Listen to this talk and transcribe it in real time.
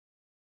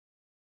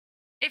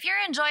If you're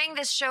enjoying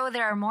this show,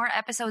 there are more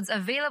episodes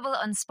available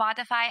on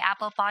Spotify,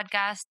 Apple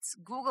Podcasts,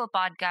 Google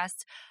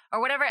Podcasts,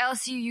 or whatever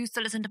else you use to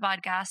listen to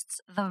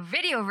podcasts. The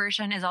video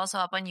version is also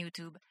up on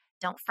YouTube.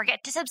 Don't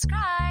forget to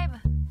subscribe.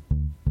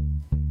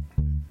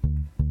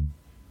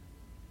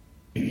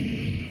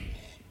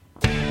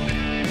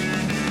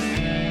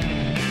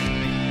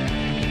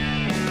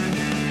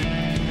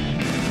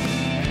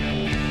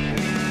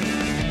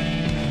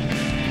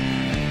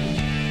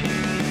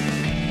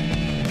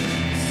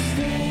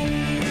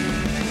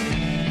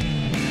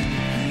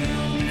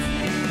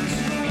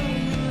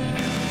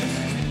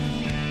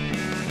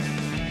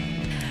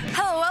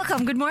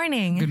 Good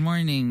morning. Good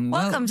morning.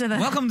 Welcome to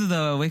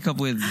the Wake Up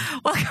with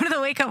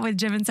Wake Up with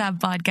Jim and Sab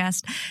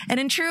podcast. And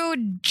in true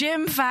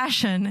Jim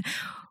fashion,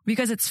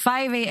 because it's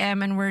 5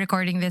 a.m. and we're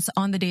recording this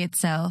on the day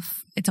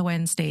itself. It's a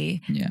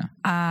Wednesday.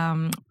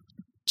 Yeah.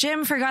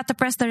 Jim forgot to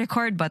press the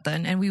record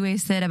button and we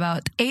wasted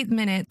about 8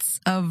 minutes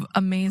of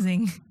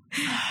amazing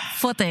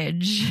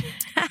footage.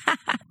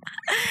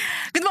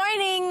 Good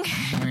morning.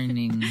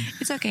 Morning.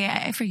 It's okay.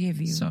 I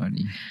forgive you.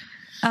 Sorry.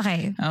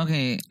 Okay.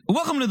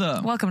 Welcome to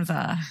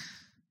the.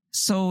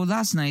 So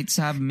last night,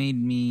 Sab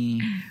made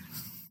me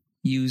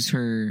use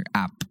her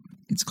app.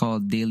 It's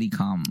called Daily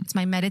Calm. It's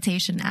my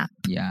meditation app.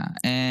 Yeah.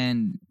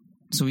 And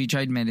so we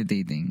tried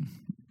meditating.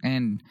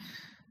 And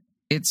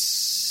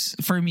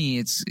for me,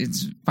 it's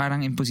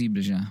parang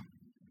imposible siya.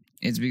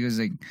 It's because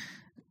like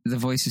the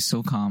voice is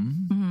so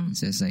calm. Mm-hmm. It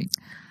says like,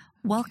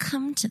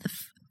 welcome to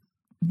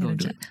do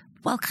it.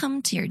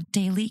 Welcome to your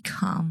Daily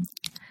Calm.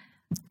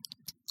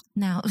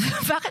 Now,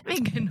 bakit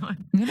may ganon?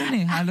 Ganon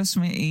eh. Halos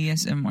may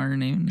ASMR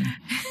na yun eh.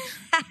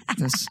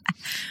 Just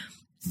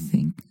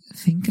think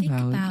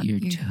about your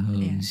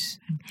toes.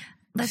 Yeah.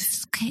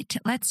 Let's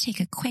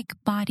take a quick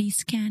body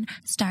scan.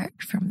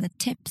 Start from the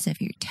tips of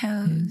your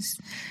toes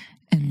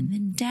and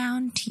then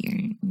down to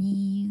your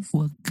knees.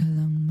 Wag ka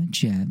lang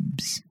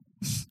ma-jabs.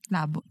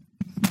 Labo.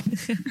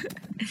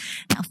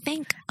 Now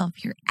think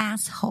of your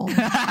asshole.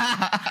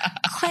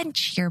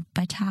 Clench your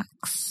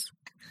buttocks.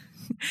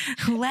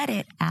 Let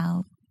it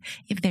out.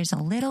 If there's a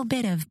little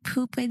bit of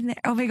poop in there.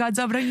 Oh my God,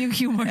 sobrang yung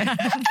humor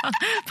natin.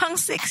 Pang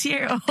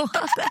 6-year-old.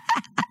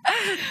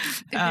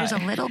 If there's a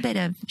little bit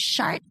of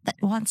shart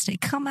that wants to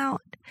come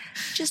out,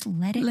 just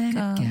let it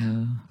go.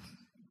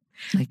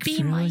 Like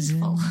be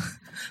frozen. mindful.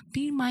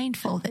 Be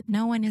mindful that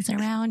no one is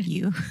around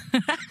you.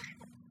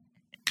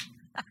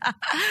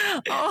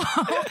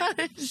 Oh,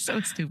 this is so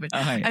stupid.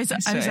 Okay. I'm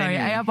sorry.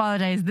 Anyway. I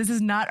apologize. This is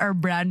not our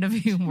brand of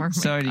humor.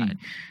 Sorry. God.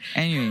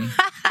 Anyway.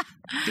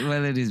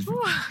 Well, it is.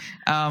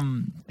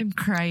 I'm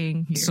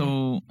crying here.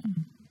 So,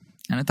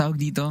 ano tawag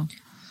dito?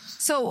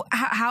 So,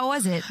 how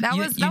was it? That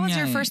was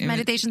your first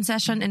meditation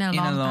session in a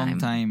long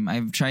time.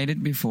 I've tried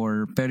it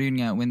before, pero yun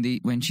nga,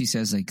 when she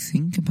says like,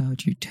 think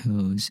about your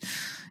toes,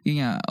 yun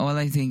nga, all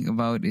I think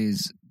about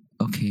is,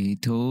 okay,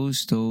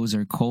 toes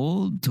are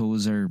cold,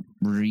 toes are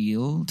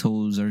real,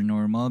 toes are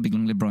normal.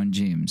 Biglang LeBron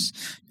James.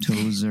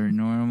 Toes are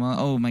normal.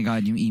 Oh my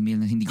God, yung email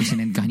na hindi ko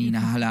sinend kanina.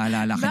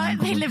 Hala ka Bakit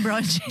may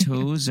LeBron James?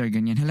 Toes are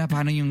ganyan. Hala,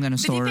 paano yung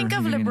store? Did you think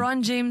of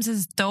LeBron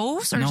James's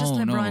toes or just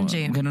LeBron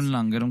James? Ganun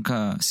lang. Ganun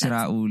ka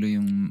sira ulo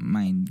yung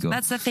mind ko.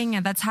 That's the thing.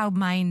 That's how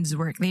minds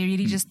work. They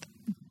really just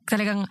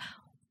talagang,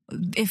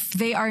 if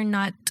they are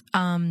not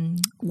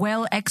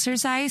well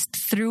exercised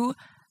through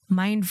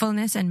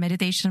mindfulness and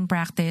meditation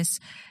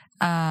practice,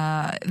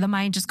 the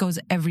mind just goes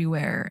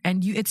everywhere.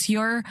 And it's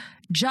your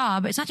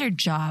job. It's not your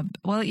job.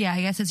 Well, yeah,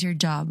 I guess it's your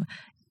job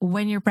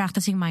when you're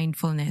practicing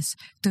mindfulness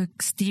to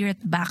steer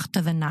it back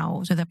to the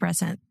now, to the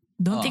present.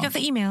 Don't think of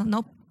the email.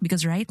 Nope.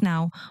 Because right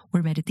now,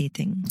 we're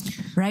meditating.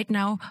 Right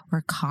now,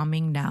 we're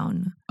calming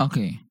down.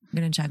 Okay.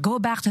 Ganun siya. Go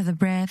back to the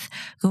breath,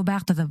 go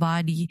back to the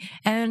body.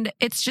 And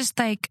it's just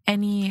like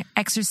any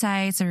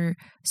exercise or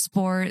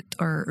sport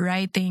or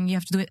writing. You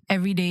have to do it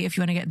every day if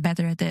you want to get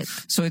better at it.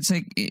 So it's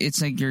like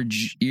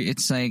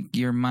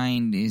your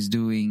mind is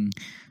doing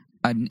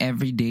an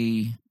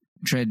everyday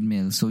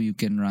treadmill so you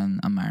can run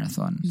a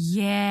marathon.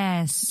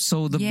 Yes.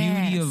 So the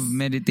beauty of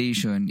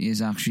meditation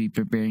is actually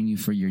preparing you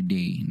for your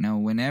day. Now,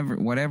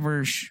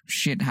 whatever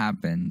shit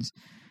happens,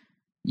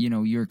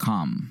 you're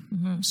calm.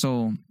 Mm-hmm.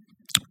 So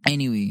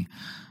anyway,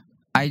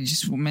 I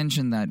just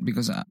mentioned that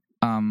because me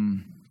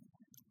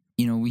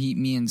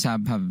and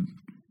Sab have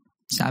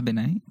Sab and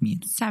I.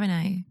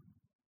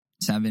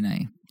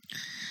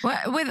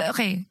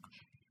 Okay.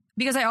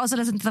 Because I also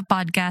listen to the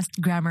podcast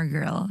Grammar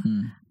Girl.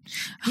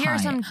 Here are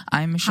some.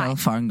 I'm Michelle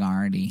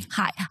Farngardi.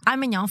 Hi, I'm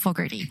Mignon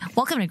Fogarty.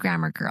 Welcome to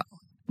Grammar Girl.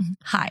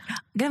 Hi.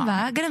 Ganun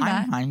ba?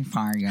 I'm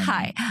Farngardi.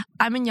 Hi,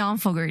 I'm Mignon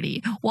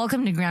Fogarty.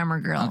 Welcome to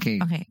Grammar Girl. Okay.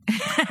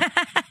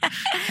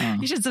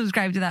 You should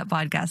subscribe to that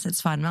podcast.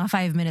 It's fun. Mga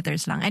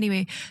 5-minuters lang.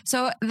 Anyway,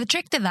 so the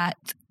trick to that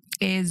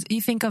is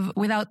you think of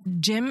without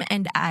Jim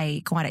and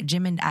I, kumare,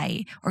 Jim and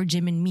I, or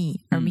Jim and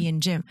me, or me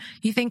and Jim.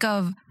 You think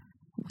of,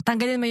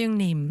 tanggalin mo yung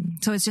name.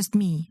 So it's just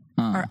me.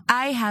 Or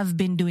I have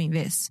been doing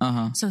this.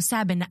 So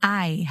Sab and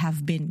I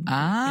have been.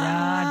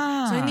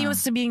 Ah. So hindi mo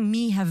sabihing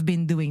me have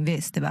been doing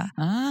this, diba?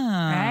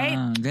 Ah.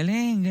 Right?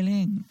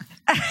 Galing.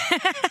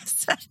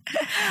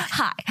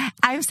 Hi,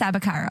 I'm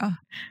Sabacaro.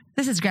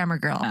 This is Grammar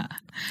Girl.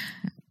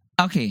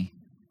 Okay.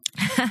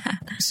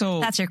 So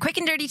That's your quick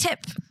and dirty tip.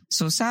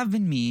 So Sav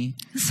and me,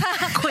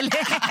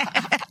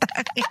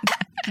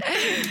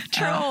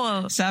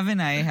 Troll. Sav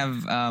and I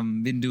have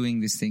been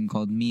doing this thing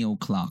called Me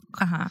O'Clock.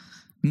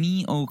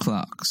 Me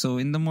O'Clock. So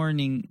in the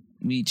morning,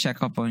 we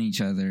check up on each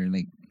other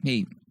like,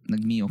 hey,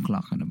 nag-Me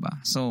O'Clock ka na ba?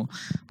 So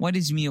what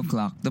is Me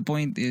O'Clock? The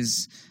point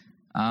is,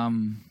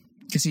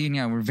 kasi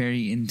yun nga, we're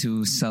very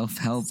into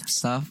self-help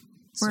stuff.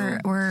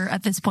 We're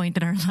at this point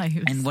in our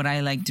lives. And what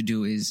I like to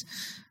do is,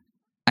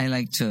 I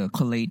like to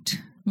collate,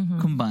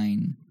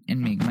 combine,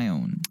 and make my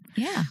own.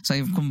 Yeah. So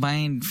I've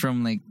combined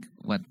from like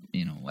what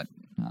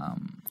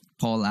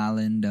Paul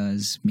Allen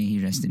does. May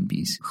he rest in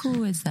peace.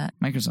 Who is that?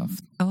 Microsoft.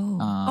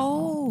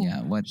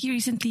 Yeah. What he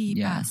recently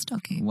passed.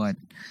 Okay. What?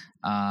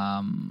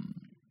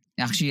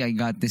 Actually, I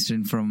got this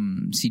one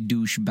from si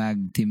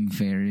douchebag Tim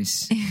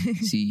Ferriss.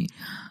 See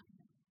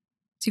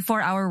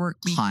 4-hour work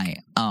week.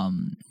 Hi.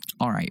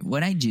 All right.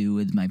 What I do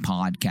with my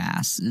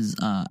podcast is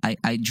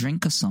I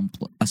drink a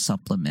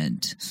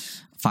supplement,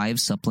 5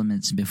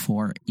 supplements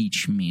before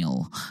each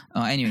meal.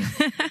 Anyway.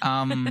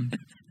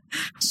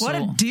 What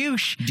a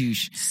douche.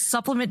 Douche.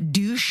 Supplement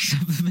douche.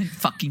 Supplement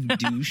fucking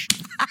douche.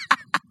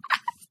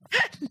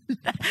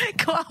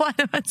 Kawawa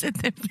naman si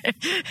Tim.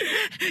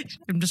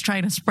 I'm just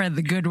trying to spread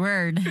the good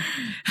word.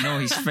 No,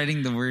 he's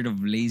spreading the word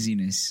of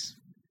laziness.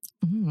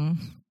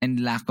 And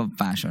lack of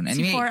passion.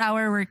 Anyway,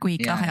 4-hour work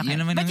week. Yeah, okay.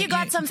 But you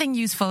got something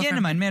useful. Yeah,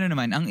 meron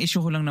naman. Ang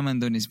issue ko lang naman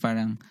doon is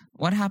parang,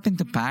 what happened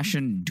to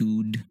passion,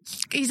 dude?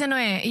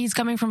 He's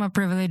coming from a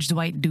privileged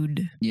white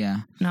dude.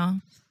 Yeah. No?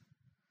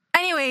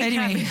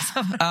 Anyway.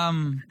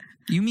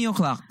 Yumi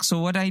O'Clock. So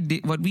what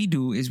we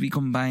do is we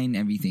combine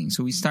everything.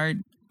 So we start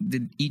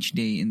each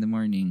day in the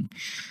morning.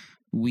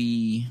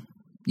 We,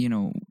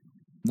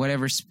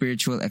 whatever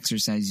spiritual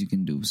exercise you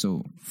can do.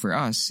 So for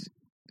us,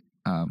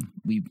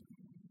 we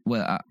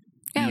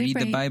read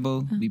the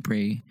Bible, we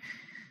pray,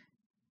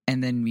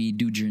 and then we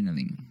do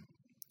journaling.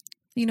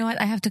 You know what?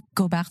 I have to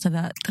go back to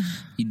that.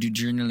 You do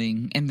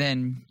journaling, and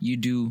then you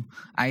do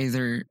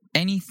either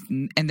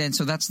anything, and then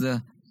so that's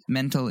the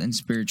mental and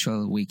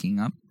spiritual waking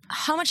up.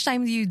 How much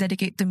time do you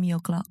dedicate to Me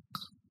O'Clock?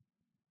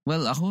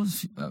 Well, ako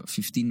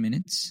 15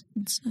 minutes.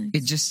 That's nice.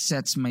 It just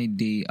sets my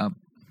day up,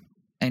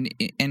 and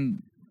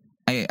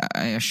I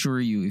assure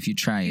you, if you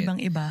try it,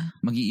 Ibang-iba.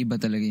 mag-iiba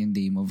talaga yung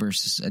day mo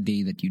versus a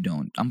day that you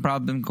don't. Ang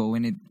problem ko,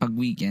 pag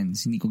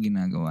weekends, hindi ko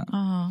ginagawa.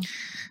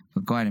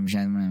 Pag ko alam,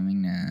 masyado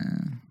maraming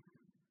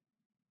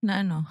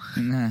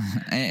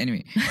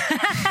anyway.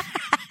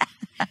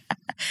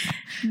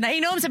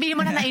 Nainom, sabihin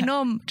mo na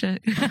nainom.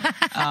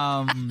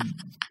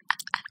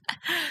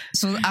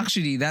 So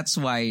actually, that's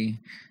why,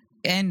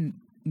 and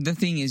the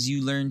thing is,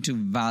 you learn to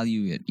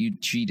value it. You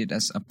treat it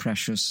as a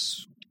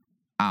precious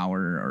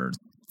hour or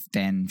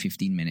 10,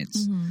 15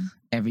 minutes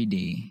every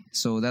day.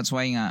 So that's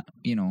why nga,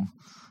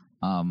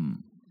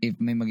 if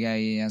may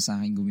magyayaya sa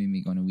akin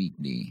gumimik on a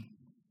weekday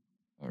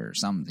or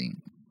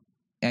something,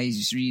 I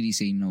just really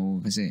say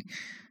no kasi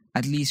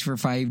at least for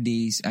 5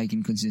 days I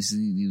can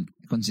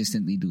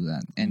consistently do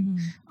that. And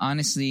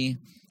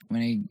honestly, when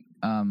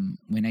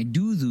I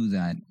do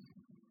that,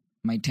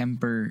 my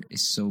temper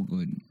is so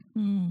good.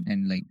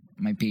 And like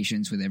my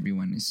patience with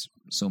everyone is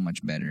so much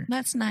better.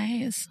 That's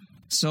nice.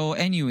 So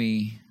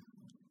anyway,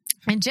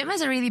 and Jim has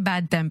a really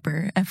bad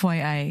temper,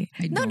 FYI.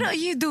 No,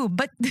 you do.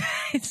 But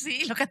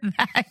see, look at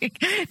that.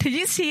 Did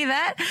you see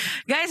that?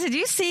 Guys, did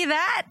you see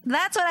that?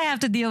 That's what I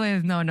have to deal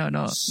with. No.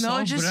 Sobra.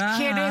 No, just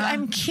kidding.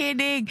 I'm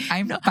kidding.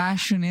 I'm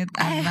passionate.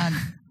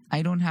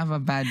 I don't have a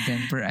bad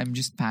temper. I'm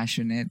just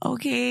passionate.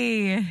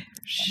 Okay.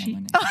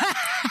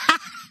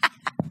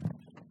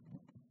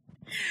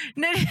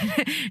 No,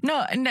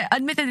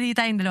 admittedly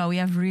tayong dalawa, we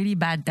have really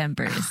bad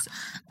tempers.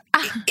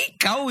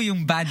 Ikaw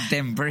yung bad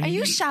temper. Are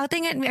you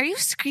shouting at me? Are you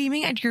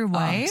screaming at your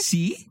wife?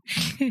 See?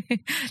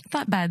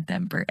 Not bad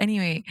temper.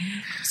 Anyway,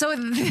 so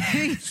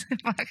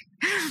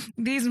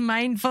these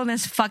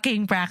mindfulness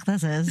fucking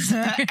practices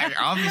are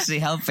obviously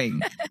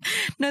helping.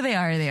 No, they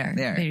are. They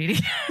really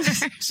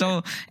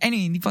So,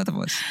 anyway, hindi pa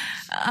tapos.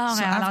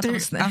 Okay,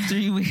 so after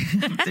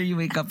you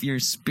wake up your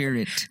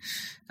spirit,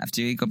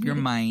 after you wake up your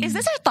mind. Is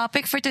this our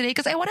topic for today?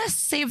 Because I want to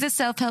save this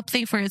self-help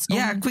thing for its own.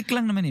 Yeah, quick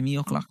lang naman Me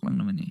O'Clock lang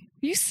naman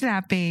You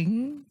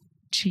snapping?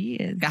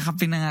 Cheers.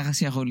 Kakapin na nga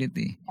kasi ako ulit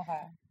Okay.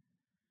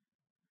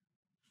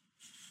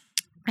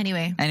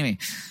 Anyway.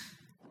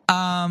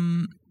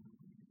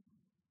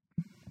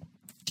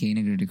 Okay,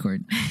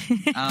 nagre-record.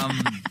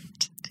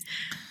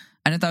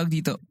 Ano tawag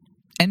dito?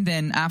 And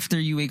then after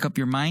you wake up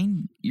your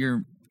mind,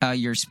 your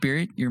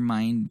spirit, your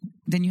mind,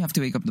 then you have to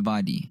wake up the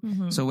body.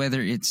 So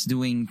whether it's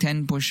doing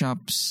 10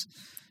 push-ups,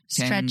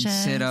 10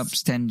 stretches,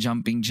 sit-ups, 10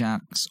 jumping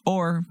jacks,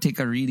 or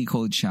take a really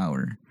cold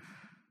shower,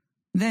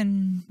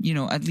 then,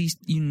 at least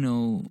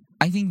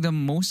I think the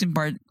most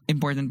important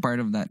part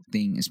of that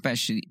thing,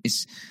 especially,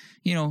 is,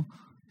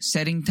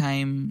 setting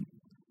time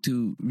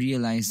to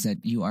realize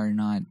that you are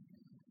not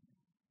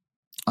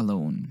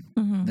alone,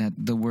 that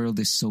the world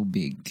is so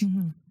big.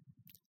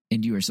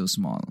 and you are so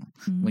small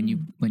when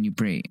you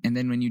pray. And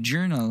then when you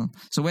journal,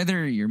 so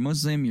whether you're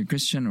Muslim, you're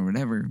Christian, or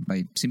whatever,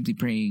 by simply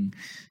praying,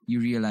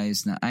 you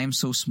realize that I am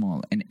so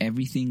small and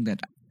everything that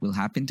will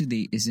happen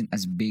today isn't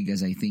as big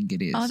as I think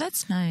it is. Oh,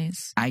 that's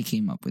nice. I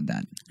came up with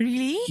that.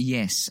 Really?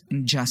 Yes,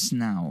 and just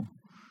now.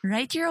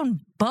 Write your own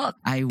book,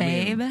 I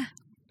babe. will.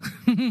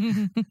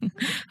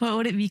 What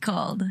would it be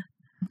called?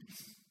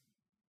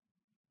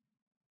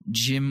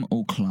 Gym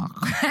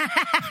O'Clock.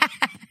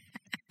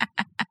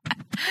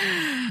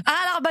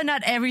 Akala ko ba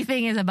not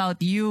everything is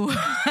about you?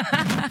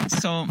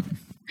 So,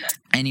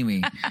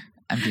 anyway,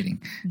 I'm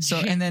kidding. So,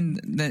 and then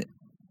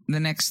the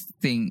next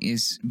thing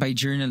is by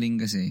journaling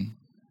kasi,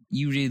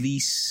 you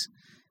release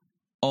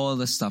all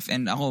the stuff.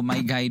 And ako,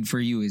 my guide for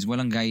you is,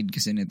 walang guide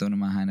kasi nito na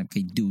mahanap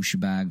kay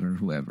douchebag or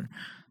whoever.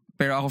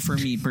 Pero ako, for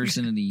me,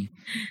 personally,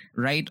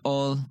 write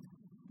all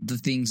the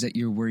things that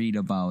you're worried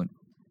about.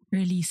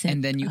 Release it.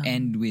 And then you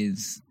end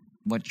with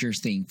what you're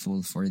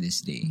thankful for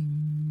this day.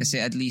 Kasi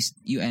at least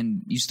you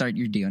start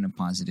your day on a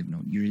positive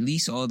note. You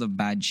release all the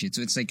bad shit.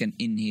 So it's like an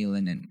inhale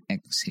and an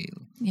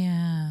exhale.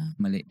 Yeah.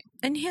 Mali.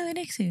 Inhale and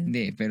exhale.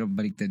 Hindi, pero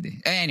baliktad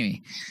eh.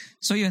 Anyway.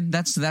 So yun,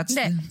 that's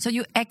So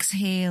you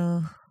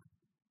exhale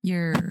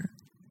your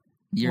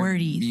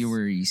worries. Your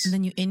worries. And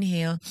then you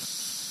inhale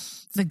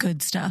the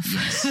good stuff.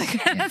 Yes,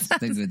 yes,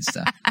 the good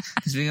stuff.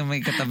 Tapos biglang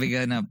may katabi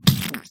ka na,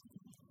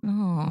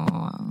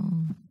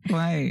 Oh.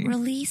 why?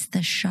 Release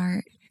the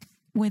shark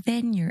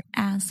within your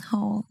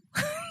asshole.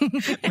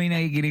 May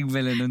nakikinig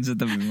pala nun sa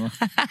tabi mo.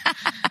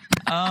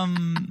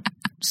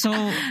 So,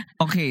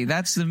 okay,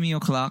 that's the Mio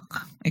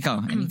Clock.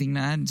 Ikaw, anything to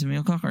add to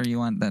Mio Clock, or you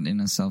want that in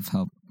a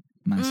self-help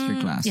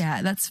masterclass?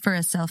 Yeah, that's for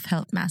a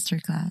self-help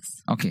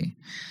masterclass. Okay.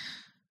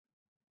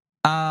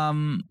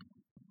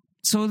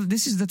 So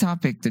this is the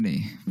topic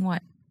today.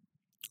 What?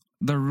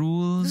 The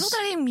rules. This is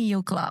already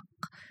Mio Clock.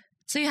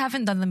 So you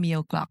haven't done the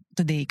Mio Clock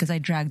today because I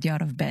dragged you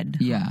out of bed.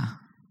 Yeah.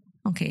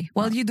 Okay.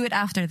 Well, you do it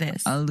after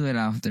this. I'll do it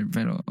after,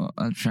 pero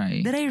I'll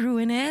try. Did I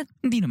ruin it?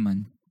 Hindi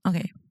naman.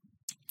 Okay.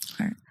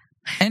 Alright.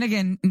 And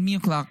again, Mio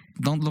Clock,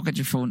 don't look at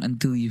your phone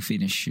until you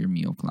finish your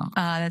Mio Clock.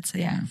 Yes,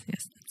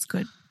 that's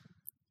good.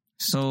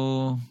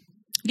 So,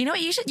 you know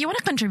what? You want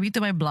to contribute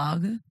to my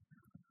blog?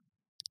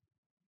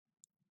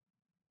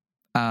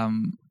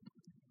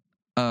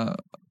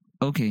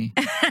 Okay.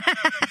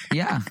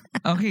 Yeah.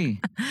 Okay.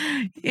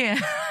 Yeah.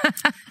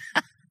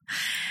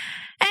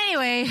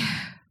 Anyway.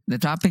 The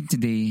topic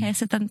today.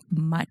 Hesitant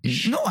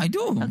much. No, I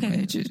do.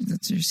 Okay.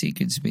 That's your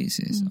sacred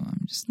spaces. So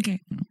I'm just. Okay.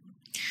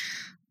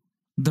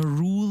 The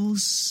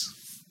rules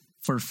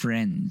for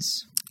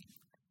friends.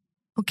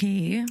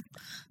 Okay.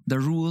 The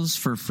rules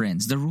for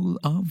friends. The rule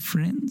of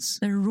friends?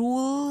 The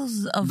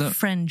rules of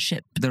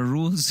friendship. The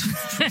rules.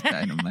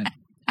 Ano man.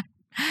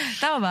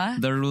 Tama ba?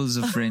 The rules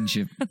of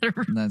friendship.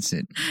 That's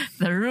it.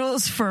 The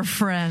rules for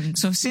friends.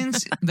 So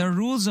since the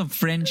rules of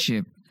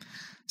friendship,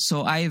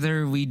 so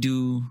either we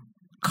do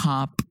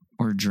cop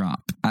or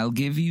drop. I'll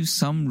give you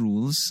some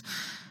rules.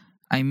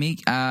 I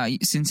make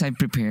since I'm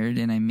prepared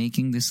and I'm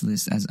making this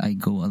list as I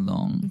go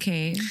along.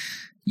 Okay.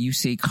 You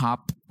say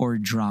cop or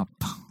drop.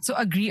 So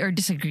agree or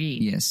disagree?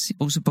 Yes.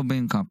 Uso pa ba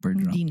yung cop or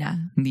drop?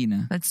 Hindi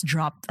na. Let's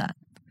drop that.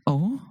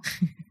 Oh?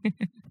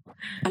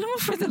 Alam mo,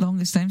 for the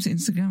longest time sa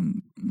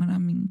Instagram,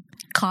 maraming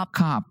cop,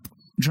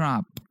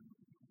 drop.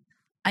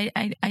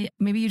 I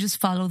maybe you just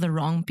follow the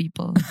wrong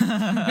people.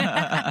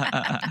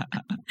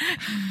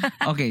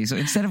 Okay, so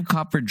instead of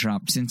cop or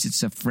drop, since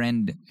it's a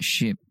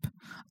friendship,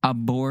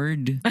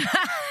 aboard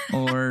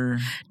or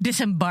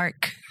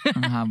disembark.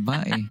 Ang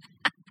haba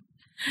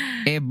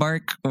eh.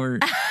 Bark or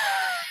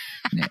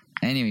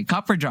anyway,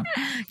 cop or drop.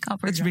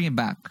 Let's bring it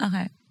back.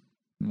 Okay.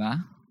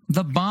 Diba?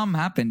 The bomb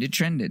happened. It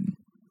trended.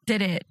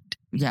 Did it?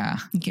 Yeah.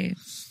 Okay.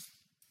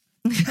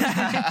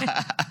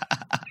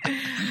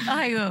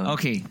 Okay, go.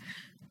 Okay.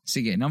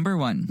 Sige, number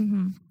 1.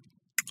 Mm-hmm.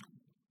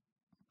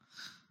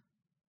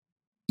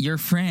 Your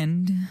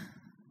friend.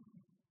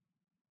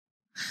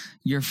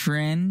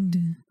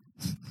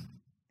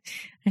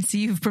 I see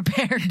you've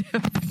prepared.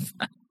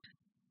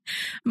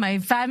 My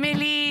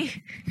family.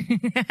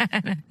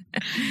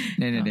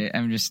 No.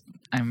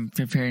 I'm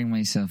preparing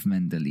myself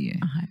mentally.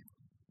 Okay.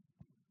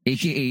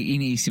 AKA,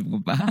 iniisip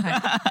ko pa. Okay.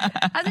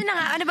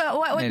 Ano ba?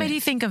 What made you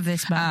think of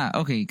this ba?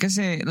 Okay.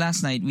 Kasi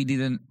last night, we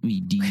did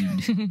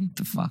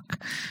the fuck?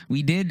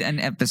 We did an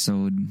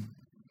episode.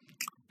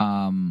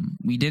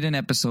 We did an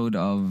episode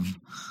of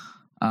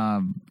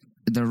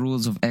the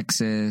rules of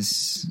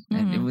exes.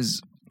 And it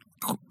was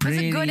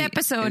pretty... It was a good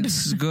episode. It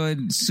was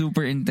good,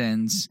 super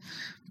intense.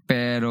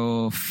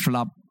 Pero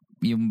flop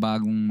yung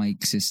bagong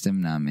mic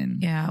system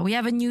namin. Yeah, we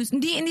have a new...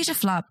 Hindi siya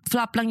flop.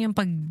 Flop lang yung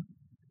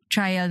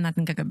pag-trial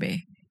natin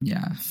kagabi.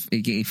 Yeah,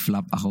 aka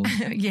flop ako.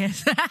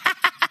 Yes.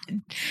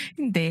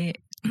 Hindi.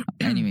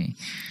 Anyway.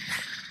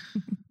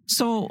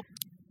 So,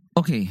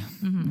 okay.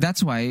 Mm-hmm.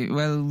 That's why,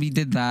 we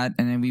did that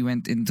and then we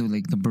went into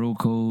like the bro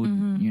code,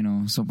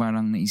 So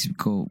parang naisip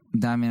ko,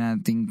 dami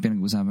nating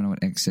pinag-usapan about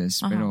exes.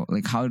 Pero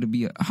like how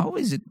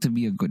is it to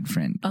be a good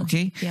friend?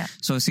 Okay? Yeah.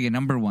 So sige,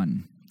 number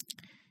 1.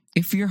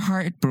 If your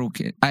heart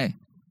broken,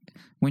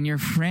 when your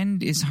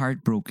friend is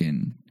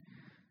heartbroken,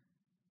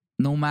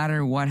 no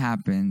matter what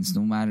happens,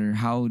 no matter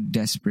how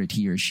desperate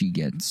he or she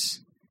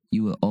gets,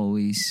 you will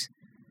always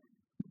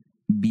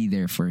be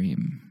there for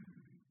him.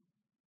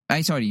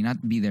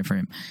 Not be there for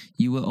him.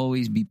 You will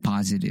always be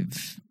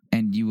positive,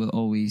 and you will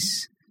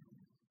always,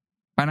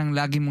 parang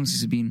lagi mong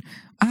sasabihin,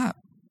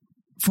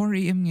 4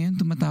 a.m. ngayon,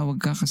 tumatawag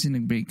ka kasi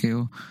nag-break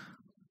kayo.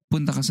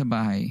 Punta ka sa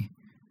bahay.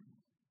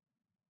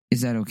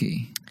 Is that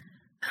okay?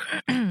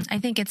 I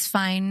think it's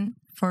fine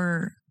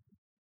for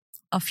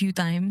a few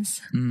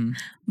times,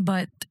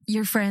 but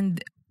your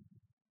friend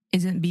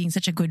isn't being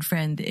such a good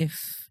friend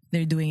if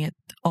they're doing it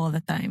all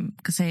the time.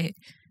 Kasi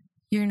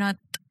you're not,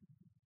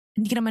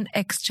 hindi ka naman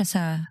extra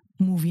sa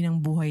movie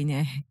ng buhay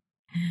niya.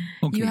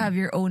 Okay. You have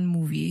your own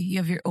movie. You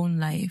have your own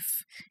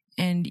life.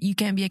 And you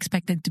can't be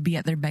expected to be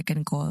at their beck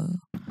and call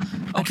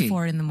at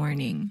 4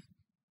 a.m.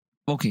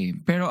 Okay.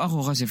 Pero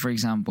ako kasi, for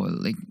example,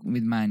 like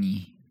with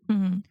Manny.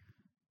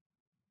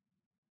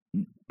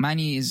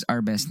 Manny is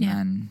our best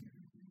man.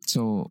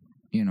 So,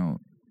 you know,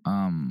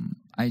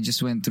 I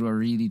just went through a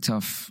really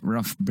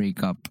rough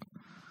breakup.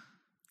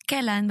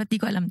 Kailan? Ba't di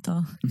ko alam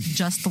to?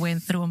 Just went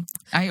through.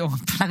 Ay,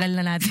 Tagal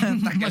na natin.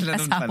 Tagal na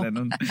nun pala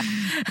nun.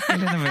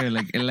 Kailan na ba yun?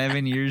 Like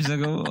 11 years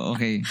ago?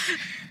 Okay.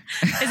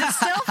 Is it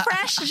still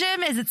fresh,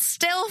 Jim? Is it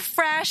still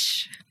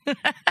fresh?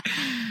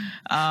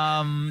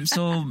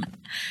 So,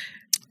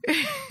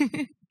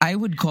 I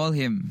would call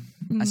him.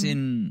 As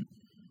in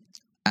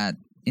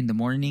the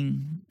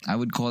morning. I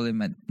would call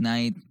him at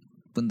night.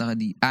 Punta ka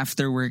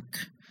after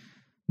work.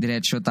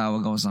 Diretso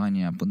tawag ako sa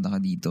kanya. Punta ka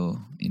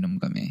dito. Inom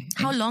kami.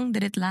 How long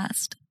did it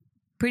last?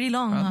 Pretty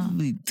long,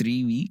 Probably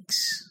 3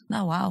 weeks.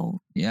 Oh,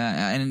 wow.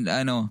 Yeah, and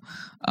no,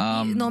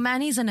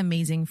 Manny's an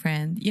amazing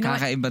friend. You know,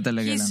 kakaiba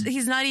talaga lang.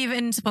 He's not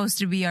even supposed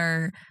to be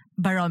our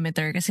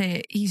barometer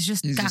kasi he's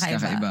just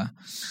kakaiba.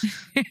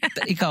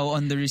 Ikaw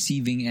on the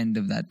receiving end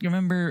of that. You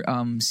remember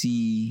Don't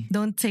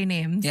say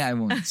names. Yeah, I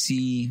won't. Basta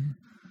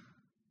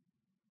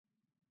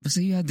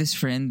you had this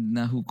friend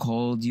na who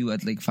called you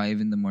at like 5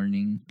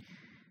 a.m.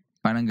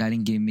 Parang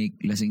galing gimmick,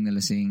 lasing na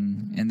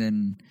lasing, and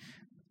then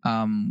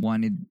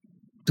wanted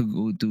to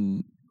go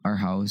to our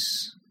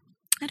house.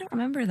 I don't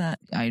remember that.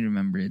 I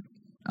remember it.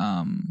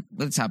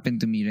 But it's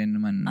happened to me rin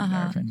naman,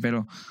 our friend.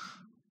 Pero,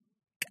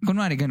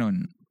 kunwari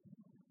ganon,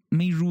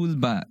 may rule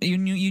ba?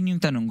 Yun yung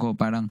tanong ko,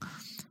 parang,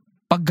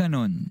 pag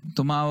ganon,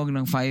 tumawag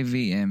ng 5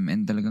 a.m.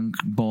 and talagang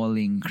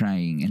bawling,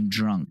 crying, and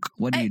drunk,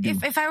 what do you do?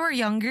 If I were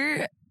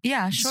younger,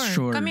 yeah,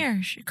 sure. Come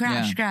here,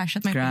 crash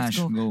at my place,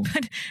 go.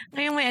 But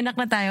ngayon may anak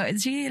na tayo,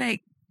 it's really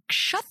like,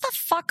 shut the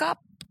fuck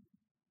up.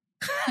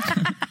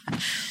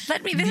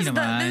 This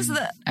is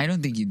the I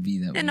don't think you'd be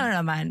that way. No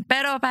naman.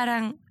 Pero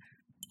parang,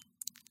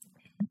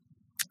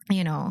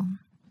 you know.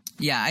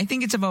 Yeah, I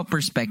think it's about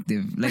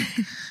perspective. Like,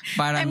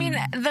 parang, I mean,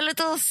 the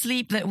little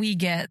sleep that we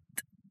get,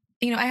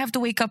 you know, I have to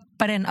wake up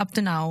pa rin up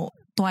to now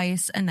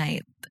twice a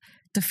night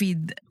to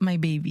feed my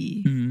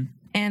baby. Mm-hmm.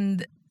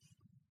 And,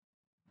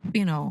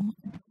 you know,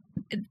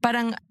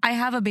 parang I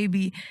have a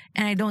baby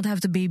and I don't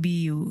have to baby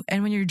you.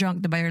 And when you're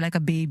drunk, diba, you're like a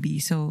baby.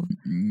 So,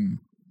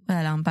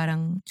 wala lang,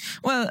 parang...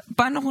 Well,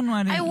 paano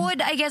kunwari?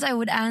 I guess I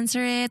would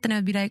answer it and I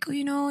would be like, oh,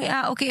 you know,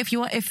 yeah, okay, if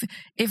wala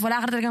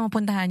ka talagang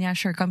mapuntahan niya,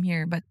 sure, come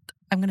here. But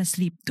I'm gonna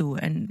sleep too,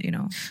 and, you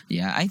know.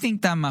 Yeah, I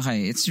think tama ka.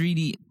 It's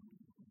really,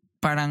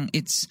 parang,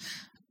 it's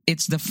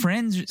the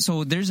friends.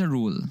 So, there's a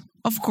rule.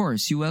 Of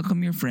course, you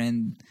welcome your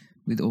friend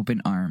with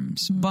open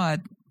arms. But,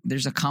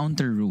 there's a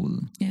counter rule.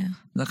 Yeah.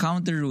 The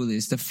counter rule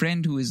is the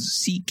friend who is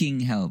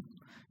seeking help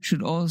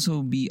should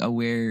also be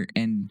aware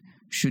and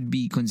should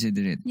be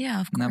considerate.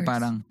 Yeah, of course. Na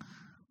parang,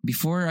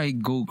 before I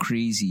go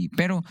crazy.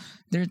 Pero,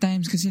 there are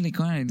times kasi like,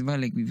 diba,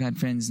 like we've had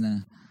friends na,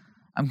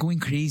 I'm going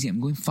crazy. I'm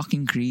going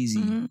fucking crazy.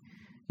 Mm-hmm.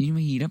 Yun yung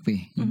mahirap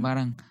eh. Yung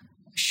parang,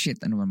 shit,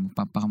 ano ba,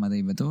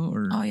 magpapakamatay ba to?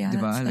 Or, oh yeah,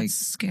 diba? That's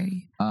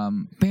scary.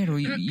 Pero,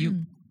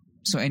 you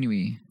so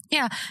anyway.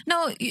 Yeah,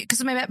 no,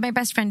 because my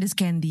best friend is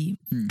Candy,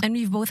 and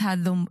we've both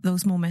had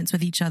those moments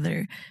with each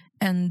other,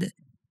 and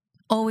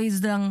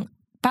always lang,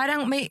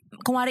 parang may,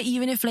 kumwari,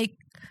 even if like,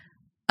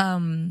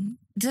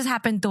 this has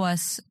happened to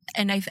us,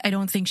 and I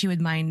don't think she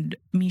would mind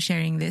me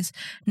sharing this,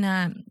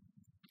 na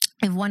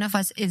if one of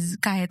us is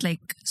kahit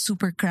like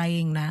super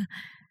crying na,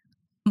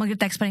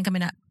 mag-text pa rin kami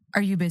na,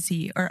 are you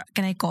busy? Or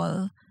can I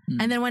call?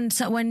 And then when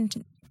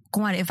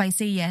kumwari, if I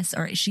say yes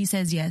or she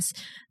says yes,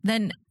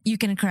 then you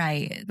can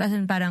cry.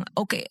 Parang,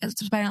 okay,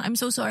 parang, I'm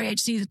so sorry, I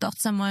just need to talk to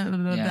someone, blah,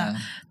 blah, blah.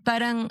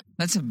 Parang,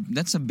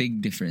 that's a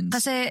big difference.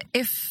 Kasi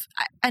if,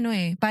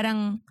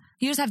 parang,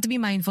 you just have to be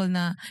mindful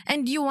na,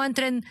 and you want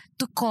rin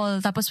to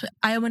call, tapos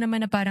ayaw mo naman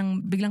na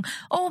parang biglang,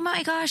 oh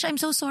my gosh, I'm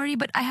so sorry,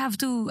 but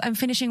I'm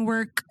finishing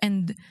work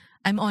and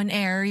I'm on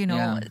air, you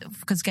know,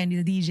 because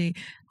Candy the DJ.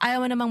 Ayaw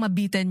mo namang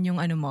mabitan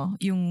yung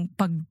yung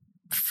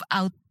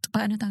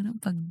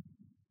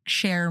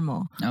pag-share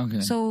mo.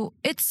 Okay. So,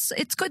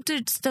 it's good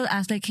to still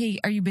ask, like, hey,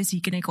 are you busy?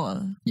 Can I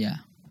call? Yeah.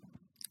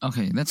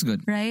 Okay, that's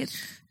good. Right?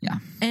 Yeah.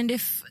 And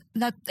if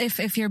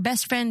your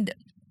best friend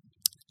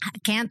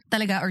can't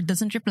talaga or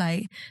doesn't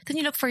reply, then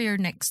you look for your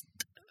next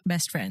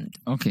best friend.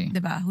 Okay.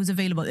 Diba? Who's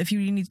available if you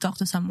really need to talk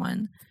to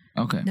someone.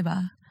 Okay.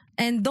 Diba?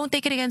 And don't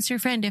take it against your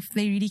friend if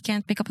they really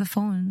can't pick up the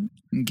phone.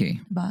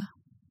 Okay. Diba?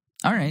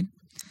 All right.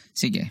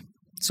 Sige.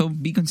 So,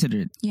 be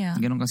considerate. Yeah.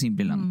 Ganon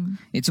kasimple lang.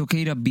 It's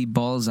okay to be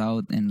balls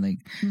out and like,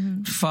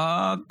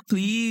 fuck,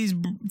 please,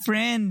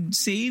 friend,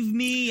 save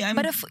me.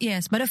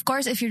 But of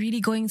course, if you're really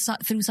going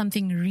through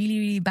something really,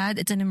 really bad,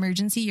 it's an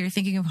emergency, you're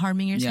thinking of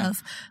harming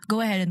yourself,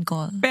 go ahead and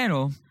call.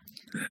 Pero,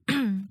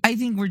 I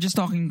think we're just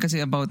talking kasi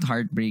about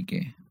heartbreak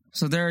eh.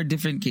 So there are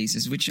different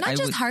cases which Not I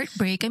just would...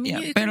 heartbreak. I mean,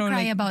 you can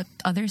cry about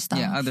other stuff.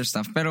 Yeah, other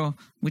stuff. Pero,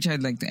 which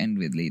I'd like to end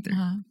with later.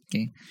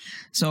 Okay?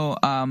 So,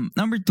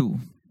 number 2.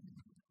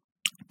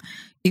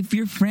 If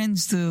your friend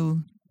still...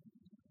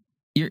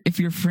 If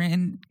your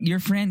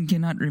friend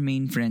cannot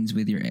remain friends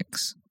with your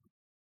ex.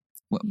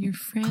 What, your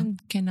friend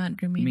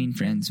cannot remain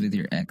friends with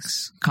your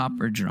ex. Cop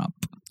or drop?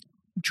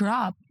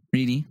 Drop.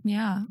 Really?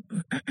 Yeah.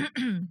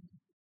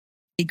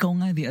 Ikaw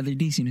nga the other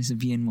day,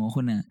 sinasabihan mo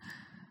ako na,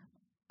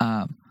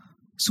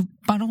 so,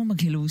 paano kung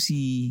mag-hello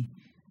si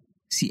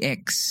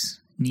ex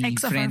ni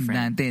Ex of friend our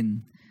friend. natin?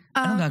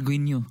 Anong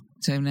gagawin nyo?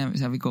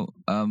 Sabi ko,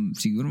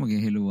 siguro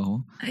mag-hello ako.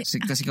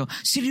 Tapos ikaw,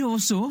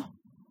 seryoso?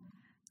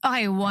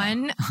 Okay,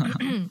 one,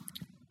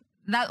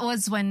 that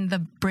was when the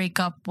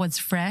breakup was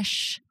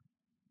fresh.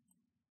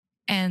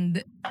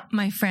 And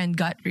our friend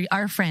got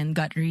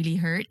really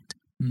hurt.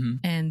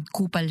 And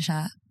kupal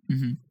siya.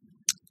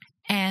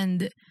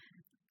 And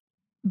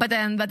But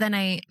then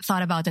I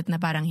thought about it na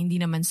parang hindi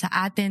naman sa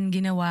atin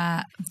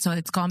ginawa, so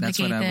it's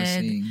complicated. That's what I was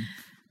saying.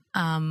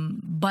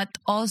 But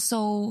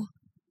also,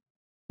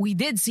 we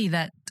did see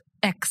that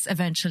ex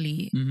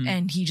eventually,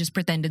 and he just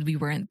pretended we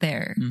weren't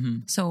there.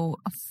 So,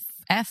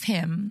 F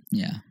him.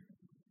 Yeah.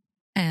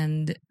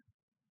 And,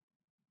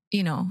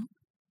 you know,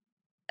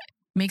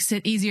 makes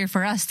it easier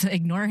for us to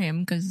ignore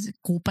him because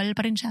kupal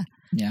pa rin siya.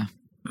 Yeah.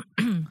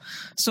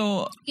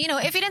 So, you know,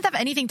 if you didn't have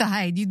anything to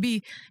hide, you'd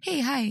be,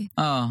 hey, hi.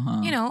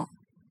 You know,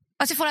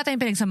 kasi wala tayong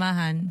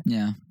pinagsamahan.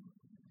 Yeah.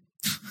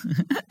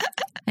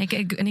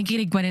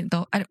 Nakikinig ba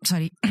nito?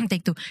 Sorry,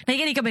 take 2.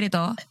 Nakikinig ka ba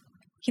nito?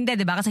 Hindi,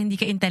 di ba? Kasi hindi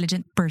ka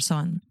intelligent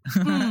person.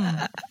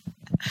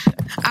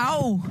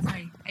 Ow!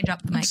 Sorry, I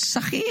dropped the mic.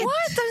 Sakit.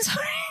 What? I'm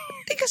sorry.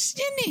 Tigas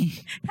yan eh.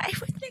 I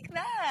went like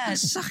that.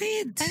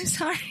 Sakit. I'm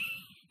sorry.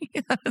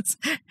 that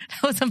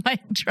was a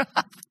mic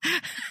drop.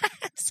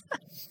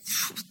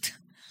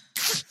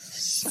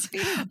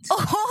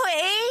 Oh,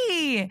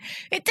 hey!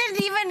 It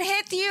didn't even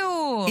hit you.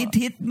 It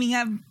hit me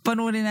nga.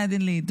 Panoorin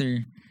natin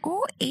later.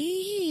 Oh,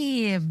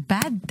 hey!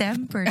 Bad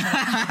temper.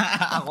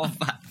 Ako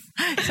pa.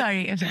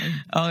 Sorry, I'm sorry.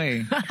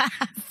 Okay.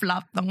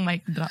 Flop ng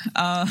mic drop.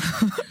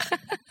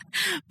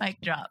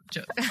 Mic drop.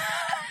 Joke.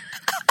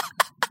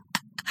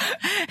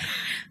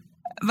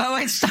 But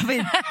wait, stop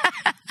it.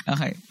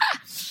 Okay.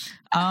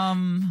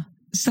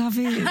 Stop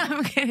it.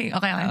 I'm kidding.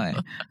 Okay.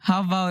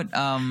 How about,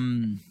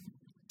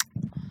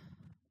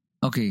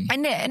 okay.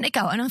 And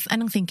ikaw,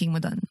 anong thinking mo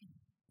dun?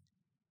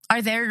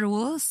 Are there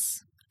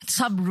rules?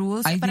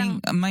 Sub-rules? I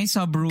think my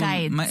sub-rule,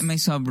 guides. my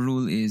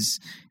sub-rule is,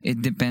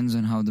 it depends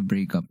on how the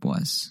breakup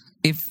was.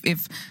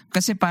 If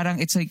kasi parang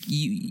it's like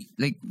you,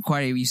 like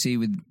Quarry, we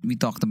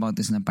talked about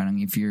this na parang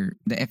if you're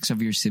the ex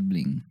of your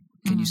sibling,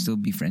 can you still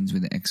be friends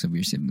with the ex of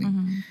your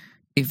sibling?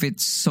 If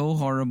it's so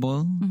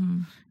horrible,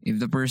 if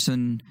the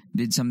person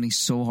did something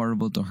so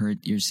horrible to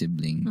hurt your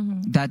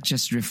sibling, that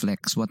just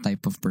reflects what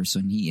type of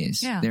person he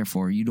is. Yeah.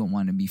 Therefore, you don't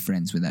want to be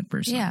friends with that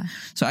person. Yeah.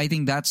 So I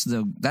think that's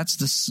the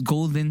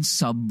golden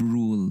sub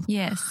rule.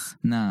 Yes.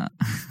 Na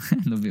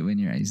I love it when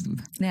your eyes do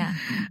that.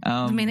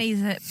 Yeah. May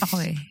naisip ako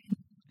eh.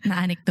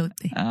 Na anecdote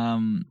eh.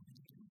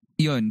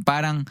 Yun,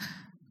 parang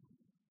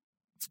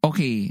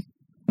okay,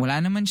 wala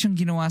naman siyang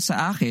ginawa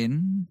sa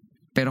akin,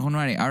 pero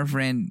kunwari our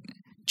friend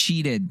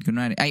cheated,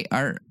 kunwari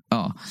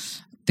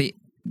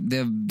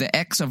the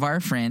ex of our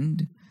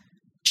friend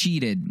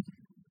cheated.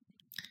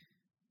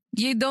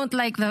 You don't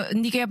like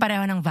hindi kayo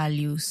pareho ng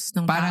values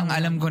ng parang tao.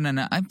 Alam ko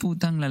na ay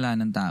putang lala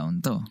ng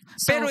taon to.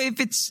 So, pero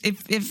if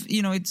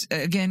you know, it's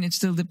again, it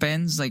still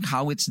depends like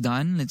how it's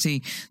done. Let's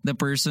say the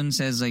person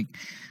says like,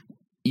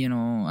 you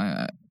know,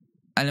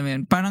 alam mo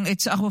yun, parang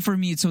for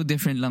me it's so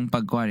different lang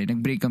pag kwari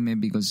nag-break kami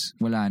because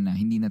wala na,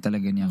 hindi na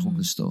talaga niya ako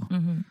gusto.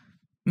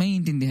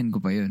 Maiintindihan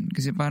ko pa yun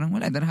kasi parang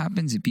wala, that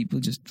happens if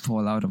people just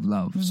fall out of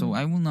love. So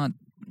I will not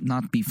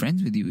be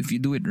friends with you if you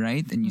do it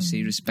right and you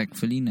say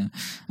respectfully na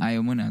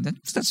ayaw mo na,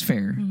 that's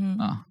fair.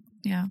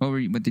 Yeah.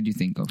 What did you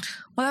think of?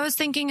 Well, I was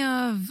thinking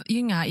of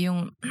yung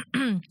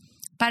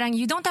parang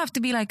you don't have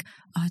to be like,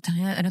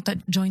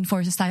 join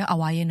forces tayo,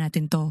 awayin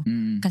natin to.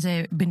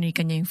 Kasi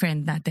binrikan niya yung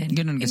friend natin.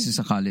 Ganun kasi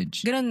sa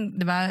college. Ganun,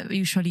 di ba?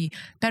 Usually.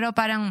 Pero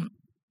parang,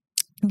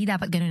 hindi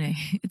dapat ganun eh.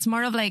 It's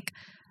more of like,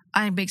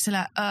 break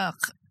sila,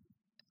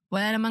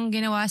 wala namang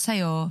ginawa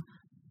sa'yo,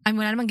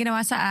 wala namang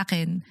ginawa sa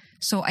akin,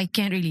 so I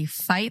can't really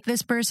fight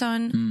this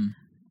person.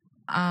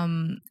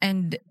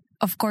 And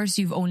of course,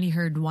 you've only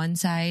heard one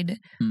side.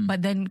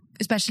 But then,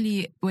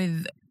 especially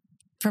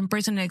from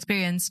personal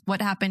experience, what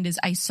happened is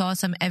I saw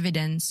some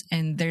evidence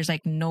and there's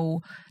like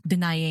no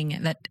denying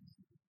that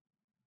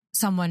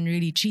someone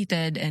really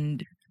cheated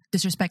and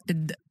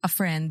disrespected a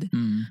friend,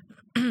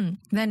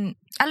 then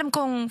alam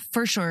kong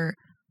for sure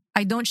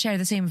I don't share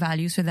the same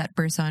values with that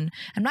person.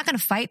 I'm not gonna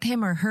fight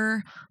him or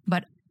her,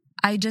 but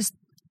I just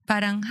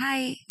parang,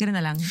 hi, gano'n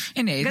na lang.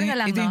 Hindi, Gano'n na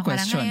lang, ito no? yung Parang,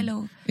 question. hi,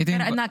 hello. Ito yung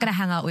Pero I'm not gonna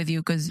hang out with you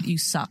because you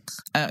suck.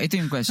 Ito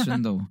yung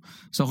question though.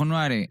 So,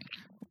 kunwari,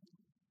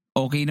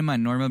 okay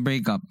naman, normal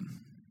breakup.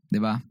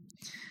 Diba?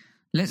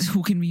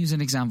 Who can we use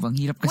an example? Ang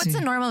hirap kasi.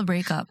 What's a normal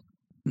breakup?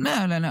 No.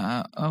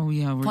 Oh,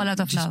 yeah. Fall out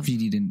of just love.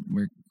 really didn't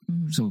work.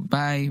 So,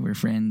 bye. We're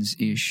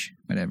friends-ish.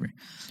 Whatever.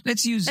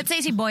 Let's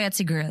say si boy at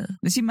si girl.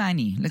 Let's say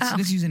Manny.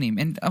 Let's use a name.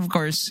 And of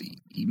course,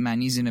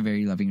 Manny's in a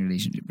very loving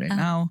relationship right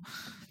now.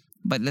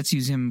 But let's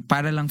use him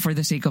para lang for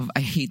the sake of,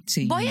 I hate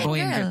saying boy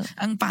and girl.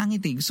 Ang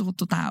pangit eh. Gusto ko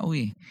to tao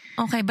eh.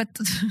 Okay, but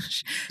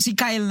si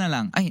Kyle na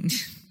lang. Ay,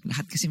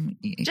 lahat kasi.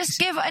 Just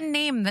give a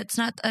name that's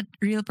not a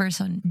real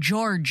person.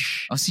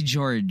 George. Oh, si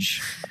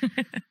George.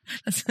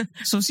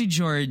 So si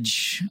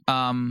George,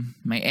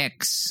 my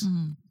ex,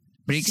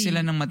 break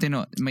sila ng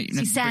matino.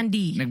 Si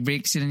Sandy.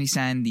 Nag-break sila ni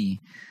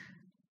Sandy.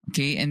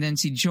 Okay, and then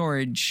si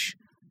George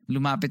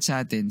lumapit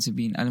sa atin,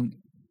 sabihin, and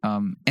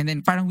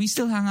then parang we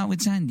still hang out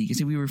with Sandy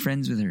kasi we were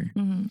friends with her.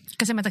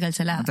 Kasi matagal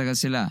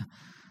sila.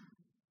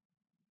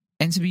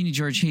 And sabihin ni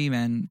George, hey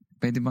man,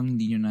 pwede bang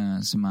hindi nyo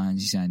na samahan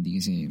si Sandy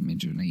kasi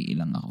medyo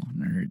naiilang ako,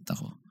 na-hurt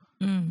ako.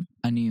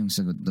 Ano yung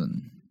sagot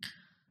dun?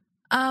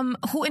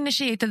 Who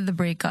initiated the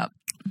breakup?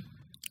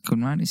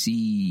 Kunwari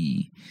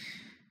si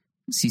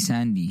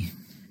Sandy.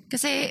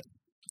 Kasi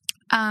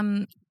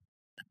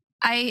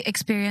I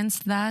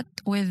experienced that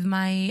with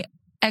my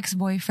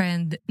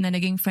ex-boyfriend na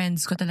naging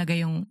friends ko talaga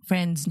yung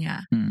friends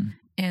niya.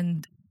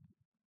 And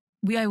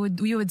we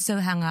would still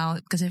hang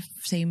out kasi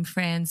same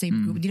friends,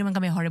 same group. Di naman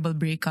kami horrible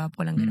breakup,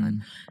 walang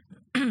gano'n.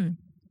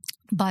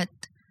 But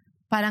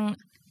parang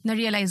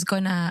na-realize ko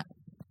na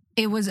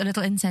it was a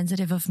little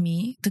insensitive of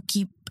me to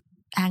keep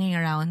hanging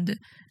around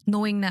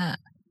knowing na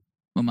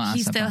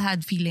he still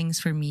had feelings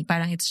for me.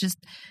 Parang it's just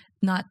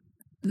not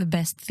the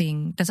best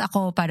thing. Tas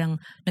ako parang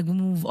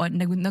nag-move on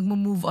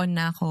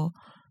na ako.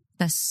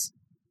 Tas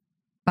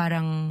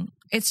parang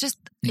it's just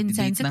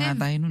insensitive. Na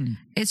nga tayo nun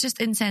eh. It's just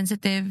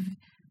insensitive.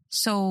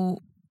 So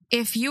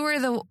if you were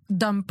the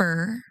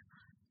dumper,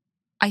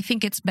 I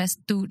think it's best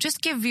to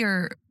just give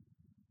your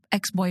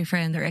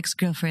ex-boyfriend or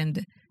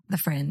ex-girlfriend the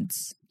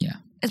friends.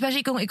 Yeah.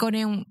 Especially kung ikaw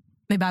na yung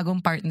may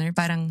bagong partner,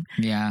 parang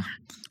yeah.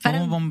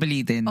 Parang huwag mong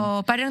pilitin.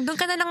 Oh, parang doon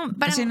ka na lang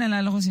parang, kasi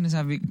nalala ko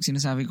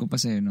sinasabi ko pa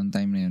sa'yo noong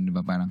time na yun, di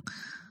ba? Parang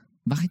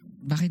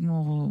bakit mo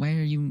ako, why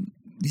are you,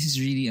 this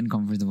is really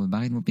uncomfortable.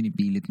 Bakit mo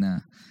pinipilit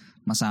na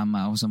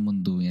masama ako sa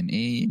mundo yan?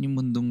 Eh, yung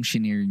mundong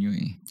shinare nyo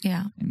eh.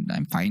 Yeah. And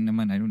I'm fine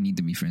naman. I don't need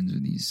to be friends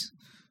with these.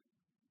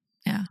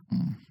 Yeah.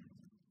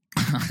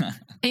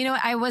 You know,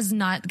 I was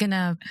not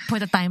gonna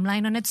put a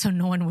timeline on it so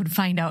no one would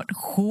find out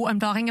who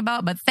I'm talking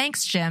about, but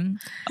thanks, Jem.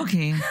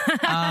 Okay.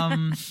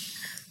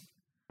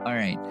 All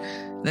right.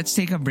 Let's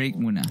take a break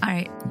muna. All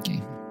right.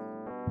 Okay.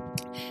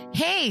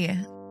 Hey!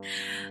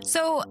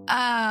 So,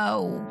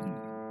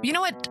 you know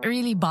what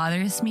really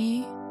bothers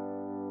me?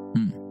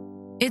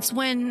 It's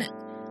when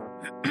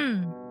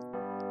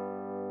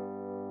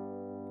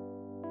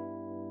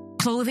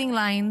clothing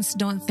lines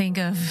don't think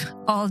of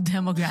all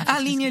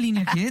demographics.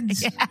 Linya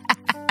Kids?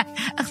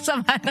 Ang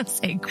sama ng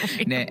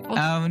segue.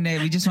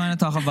 We just want to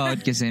talk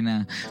about kasi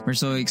na we're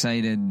so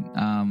excited.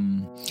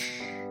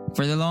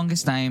 For the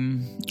longest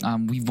time,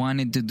 we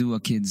wanted to do a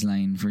kids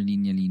line for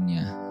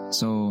Linya.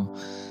 So,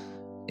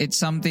 it's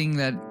something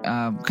that,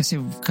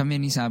 kasi kami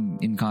ni Sab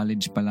in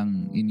college pa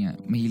lang, yun nga,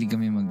 mahilig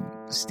kami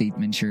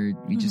mag-statement shirt.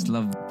 We just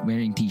love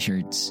wearing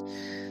t-shirts.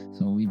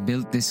 So, we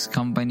built this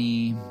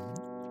company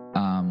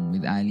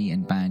with Ali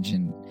and Panch,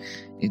 and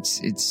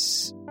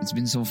it's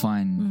been so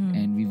fun,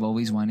 and we've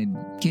always wanted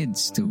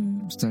kids to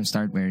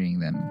start wearing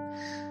them.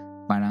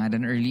 Parang at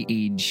an early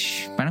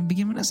age, parang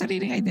bigyan mo ng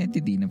sariling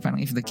identity na parang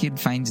if the kid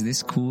finds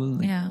this cool,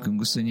 like, kung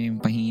gusto niya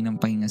yung pahingi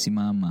ng pahinga si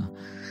mama,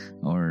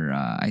 or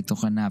I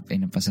took a nap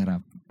and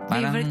napasarap.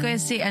 Parang, favorite ko yung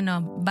si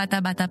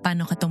bata-bata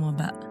paano ka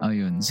tumaba. Oh,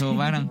 yun. So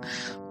parang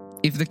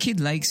if the kid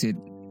likes it,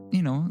 you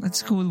know,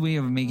 that's a cool way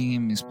of making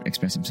him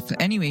express himself.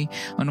 Anyway,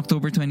 on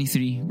October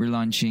 23, we're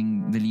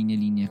launching the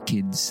Linya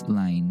Kids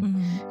line.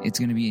 It's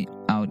gonna be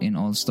out in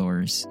all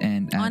stores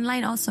and at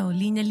online also,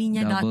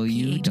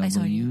 linyalinya.ph.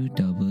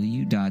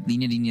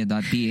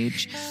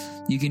 www.linyalinya.ph.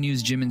 You can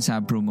use Jim and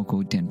Sab promo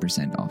code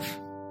 10%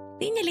 off.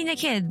 Linya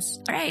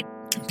Kids. All right.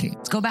 Okay.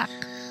 Let's go back.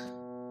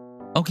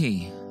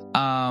 Okay.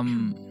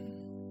 Ano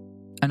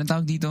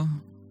tawag dito?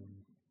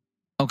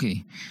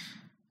 Okay.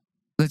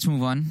 Let's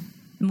move on.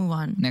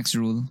 Next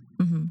rule.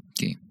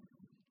 Okay.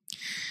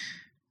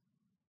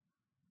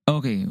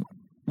 Okay.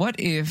 What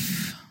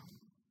if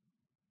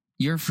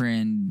your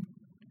friend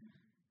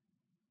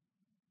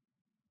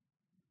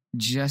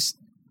just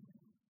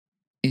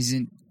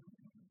isn't...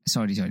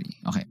 Sorry.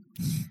 Okay.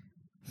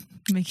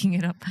 Making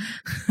it up.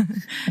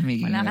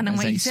 Wala ka nang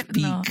maisip,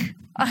 no?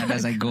 Not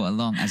as I go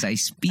along. As I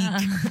speak.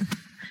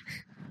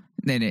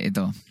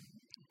 Ito.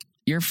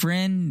 Your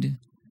friend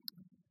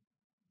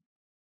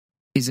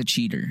is a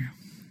cheater.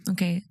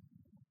 Okay.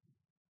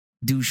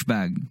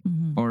 Douchebag.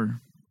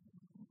 Or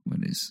what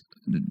is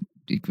the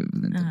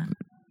equivalent of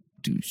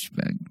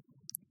douchebag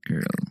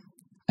girl?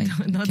 I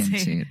Don't can't say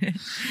say it.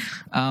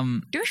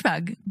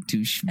 Douchebag.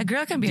 A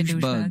girl can be a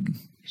douchebag.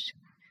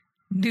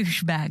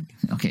 Douchebag.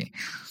 Okay.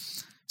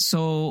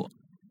 So,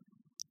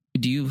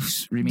 do you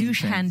remain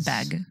Douche friends?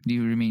 handbag. Do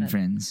you remain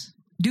friends?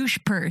 Douche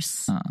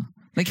purse.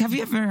 Like, have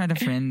you ever had a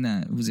friend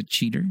who's a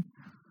cheater?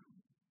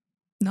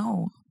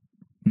 No.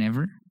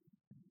 Never?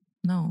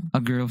 No. A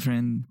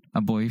girlfriend?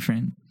 A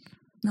boyfriend?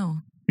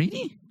 No.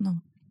 Really? No.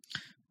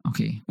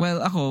 Okay.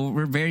 Well,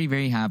 we're very,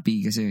 very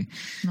happy kasi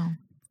No.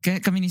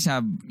 kami ni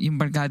Sab, yung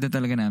barkada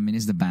talaga namin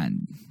is the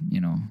band,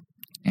 you know.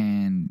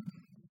 And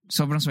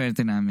sobrang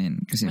swerte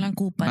namin kasi walang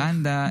kupal.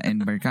 Banda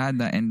and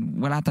barkada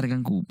and wala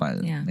talagang kupal.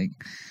 Yeah. Like,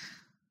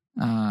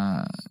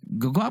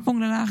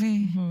 gagwapong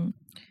lalaki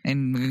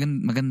and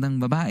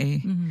magandang babae.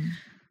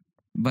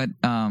 But,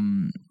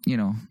 you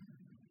know,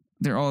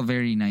 they're all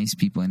very nice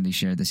people and they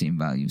share the same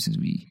values as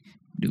we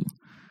do.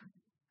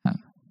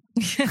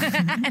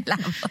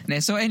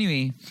 So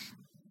anyway,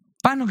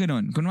 paano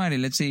ganun? Kunwari,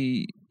 let's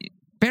say,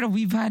 pero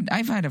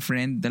I've had a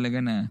friend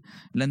talaga na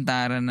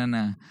lantaran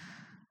na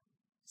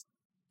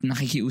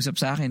nakikiusap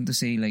sa akin to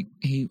say like,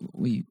 hey,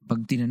 wait,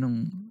 pag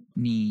tinanong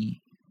ni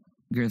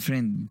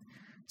girlfriend,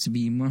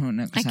 sabihin mo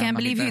na kasama I can't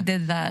believe kita. you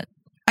did that.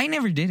 I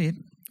never did it.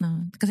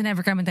 No, kasi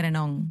never ka man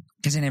tinanong.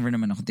 Kasi never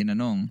naman ako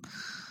tinanong.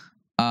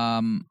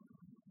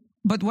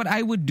 But what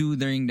I would do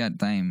during that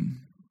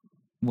time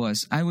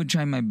was I would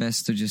try my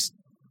best to just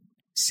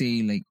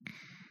say like,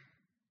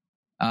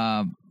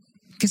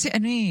 kasi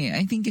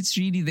I think it's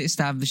really the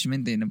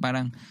establishment na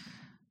parang,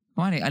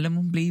 alam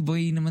mong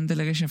playboy naman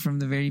talaga siya from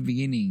the very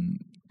beginning.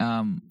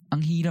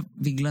 Ang hirap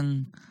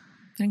biglang,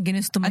 ang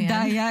ginusto mo yan. Ang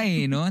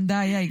daya no? Ang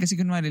daya Kasi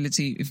kunwari, let's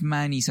say, if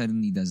Manny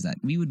suddenly does that,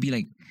 we would be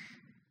like,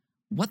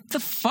 what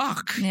the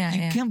fuck? Yeah,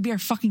 you can't be our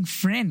fucking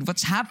friend.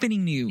 What's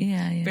happening to you?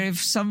 Yeah. But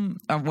if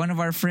one of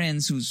our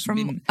friends who's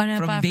been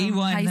from day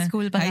one, high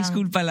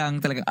school pa lang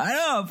talaga,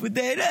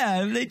 puta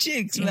na, the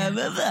chicks, blah,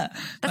 blah, blah.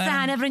 Tapos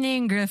nahanap rin niya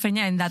yung girlfriend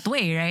niya in that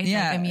way, right?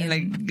 Yeah,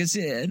 like,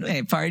 kasi,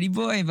 party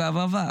boy, blah,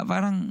 blah, blah.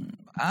 Parang,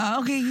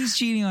 okay, he's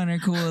cheating on her,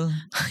 cool.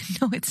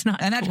 No, it's not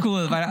Not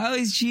cool. Parang,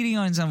 he's cheating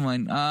on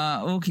someone.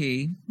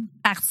 Okay.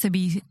 Act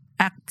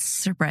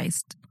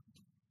surprised.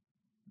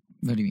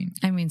 What do you mean?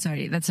 I mean,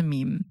 sorry, that's a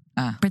meme.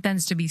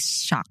 Pretends to be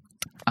shocked.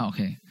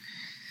 Okay.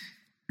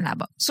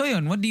 Labo. So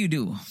yun, what do you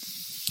do?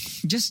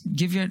 Just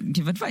give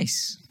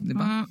advice,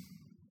 diba?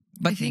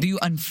 But do you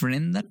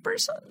unfriend that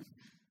person?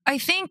 I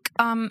think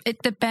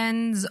it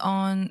depends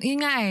on.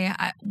 Yun nga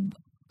I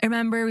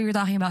remember we were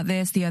talking about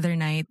this the other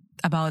night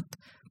about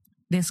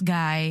this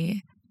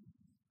guy.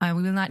 We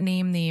will not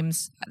name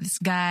names. This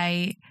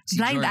guy,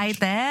 blind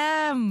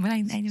item.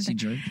 Si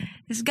George.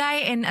 This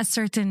guy in a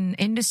certain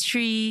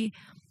industry.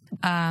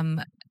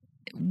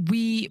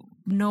 We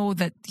know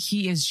that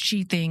he is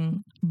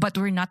cheating, but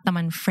we're not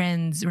naman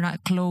friends. We're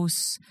not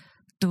close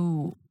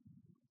to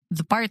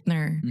the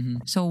partner.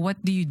 So what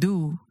do you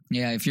do?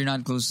 Yeah, if you're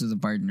not close to the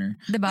partner,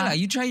 diba?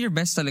 You try your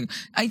best talaga.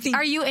 I think.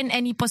 Are you in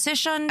any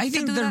position? I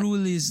think to do the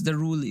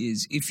rule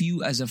is if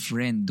you as a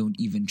friend don't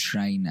even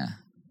try na,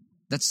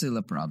 that's still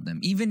a problem.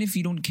 Even if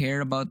you don't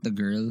care about the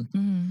girl,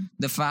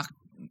 the fact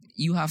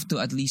you have to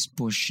at least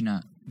push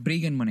na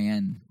breakan mo na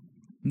yan.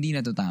 Hindi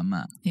na to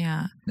tama.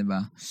 Yeah.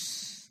 Diba?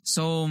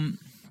 So,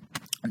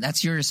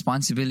 that's your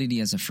responsibility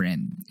as a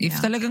friend. If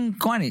talagang,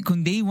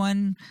 kung day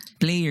one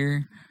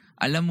player,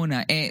 alam mo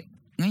na,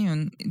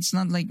 ngayon, it's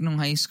not like nung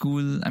high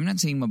school, I'm not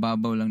saying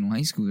mababaw lang nung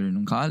high school or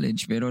nung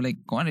college, pero like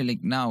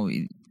now,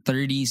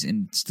 30s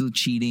and still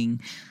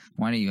cheating,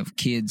 you have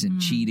kids and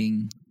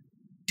cheating,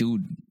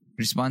 dude,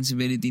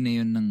 responsibility na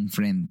yun ng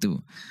friend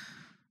too.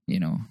 You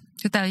know?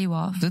 To tell you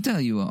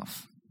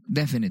off.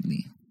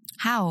 Definitely.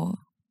 How?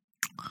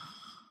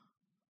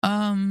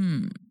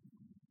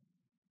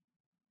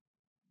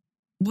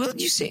 Well,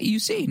 you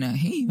say na,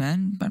 hey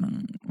man,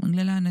 parang ang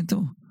lala na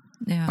to.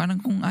 Yeah.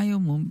 Parang kung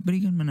ayaw mo,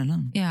 breakan mo na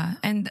lang. Yeah,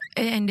 and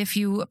if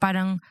you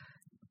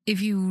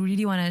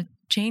really want to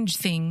change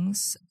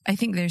things, I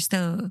think there's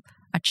still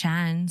a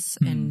chance,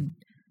 and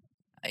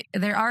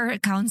there are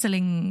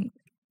counseling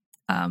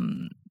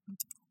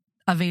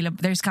available.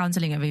 There's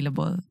counseling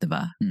available,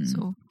 diba?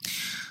 So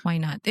why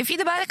not? If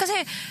diba, kasi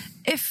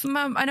if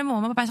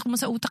mapapasok mo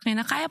sa utak niya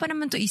na kaya pa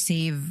naman to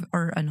i-save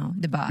or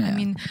diba? Yeah. I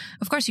mean,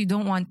 of course you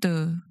don't want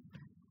to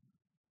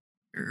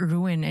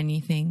ruin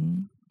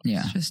anything.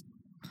 Yeah. It's just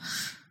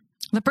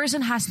the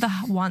person has to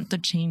want to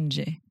change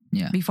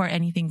before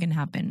anything can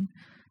happen.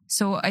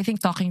 So I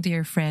think talking to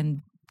your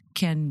friend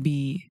can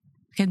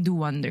do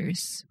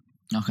wonders.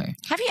 Okay.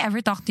 Have you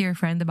ever talked to your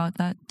friend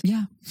about that?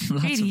 Yeah,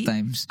 lots really? of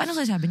times. Ano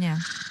sabi niya?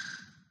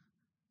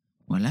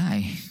 Wala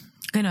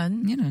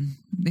Ganon? Ganon.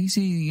 They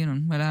say,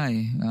 wala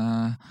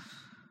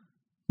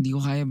hindi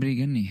ko kaya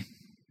breakan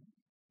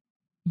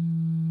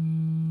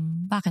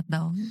Bakit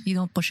daw? You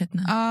don't push it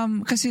na?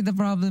 Kasi the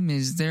problem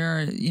is there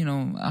are,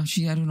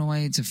 actually I don't know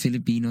why it's a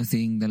Filipino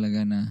thing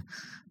talaga na,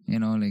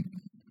 like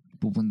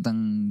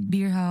pupuntang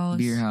Beer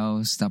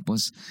house.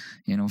 tapos,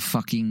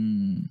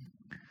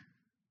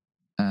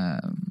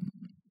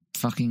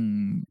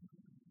 fucking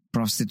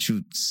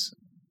prostitutes.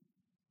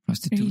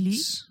 Really?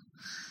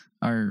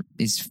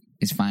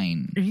 Is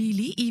fine.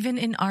 Really? Even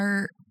in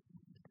our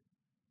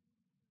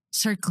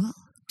circle?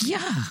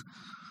 Yeah.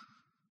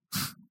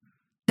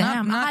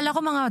 Damn, akala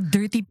ko mga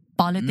dirty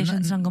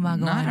politicians lang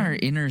gumagawa. Not our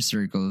inner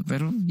circle,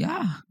 pero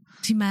yeah.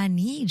 Si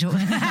Manny, Joe.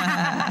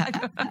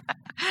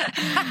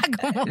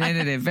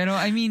 Hindi. Pero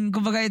I mean,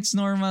 kumbaga it's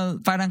normal.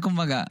 Parang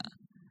kumbaga.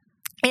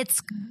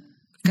 It's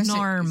kasi,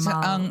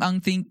 normal.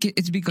 Ang think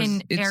it's because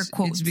in air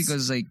quotes. It's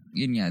because like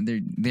yun nga,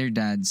 their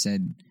dad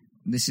said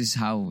this is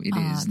how it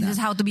is. This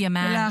is how to be a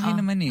man. Lalaki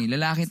naman eh.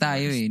 Lalaki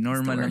tayo eh.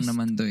 Normal lang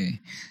naman to eh.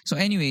 So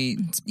anyway,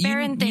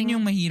 yun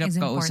yung mahirap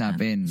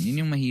kausapin.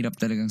 Yun yung mahirap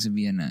talagang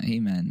sabihan na, hey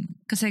man.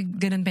 Kasi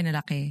ganun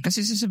pinalaki.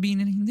 Kasi sasabihin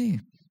na hindi.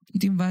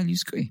 Ito yung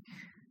values ko eh.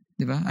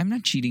 Diba? I'm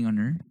not cheating on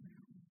her.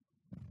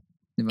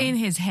 Diba? In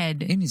his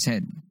head.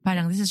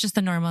 Parang this is just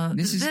a normal.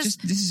 This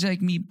is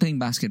like me playing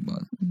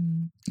basketball.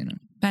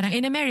 Parang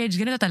in a marriage,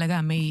 ganito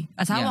talaga. May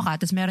asawa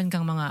ka, tapos meron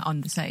kang mga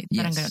on the side.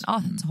 Parang ganun.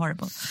 Oh, it's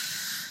horrible.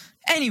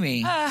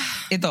 Anyway,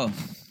 ito.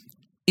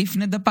 If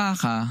nadapa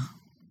ka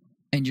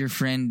and your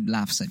friend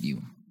laughs at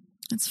you.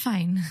 That's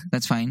fine.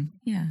 That's fine?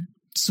 Yeah.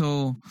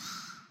 So,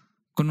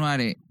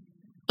 kunwari.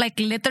 Like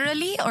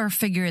literally or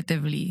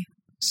figuratively?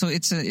 So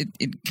it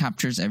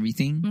captures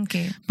everything.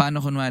 Okay.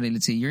 Paano kunwari,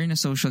 let's say you're in a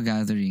social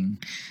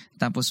gathering,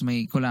 tapos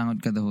may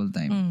kulangot ka the whole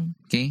time.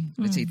 Okay?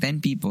 Let's say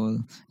 10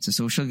 people, it's a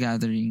social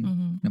gathering,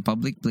 in a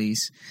public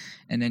place,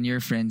 and then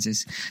your friend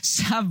says,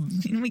 Sab,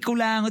 may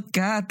kulangot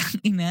ka,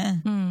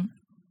 tangina.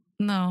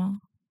 No.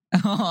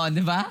 Oo,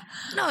 di ba?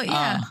 No,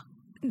 yeah.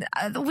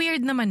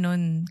 Weird naman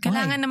nun.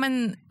 Kailangan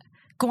naman,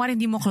 kung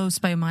hindi mo close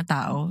pa yung mga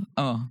tao.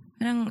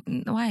 Parang,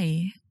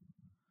 why?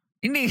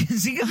 Hindi,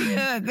 kasi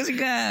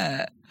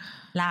ka,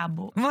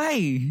 labo.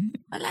 Why?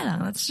 Wala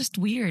lang. That's just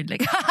weird.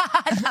 Like,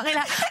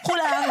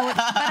 kulangot.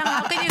 Parang,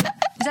 how can you,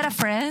 is that a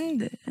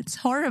friend? It's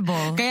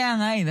horrible. Kaya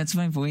nga that's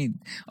my point.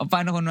 O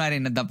paano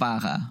kunwari nadapa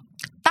ka?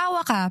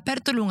 Tawa ka,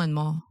 pero tulungan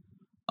mo.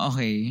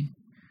 Okay.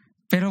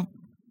 Pero,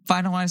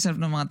 paano kung sa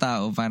ng mga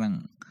tao,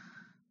 parang,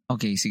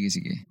 okay, sige.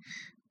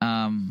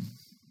 I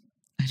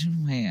don't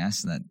know why I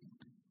asked that.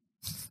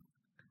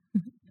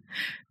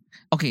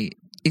 Okay,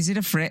 is it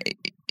a friend?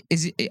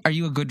 Are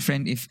you a good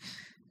friend if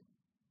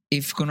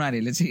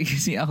kunwari, let's say,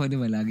 kasi ako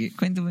diba lagi,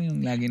 kwento mo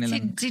yung lagi na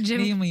lang, si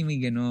Jim, yung may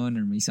ganon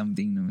or may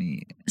something na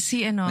may,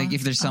 like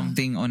if there's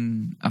something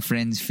on a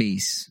friend's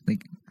face,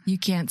 like, you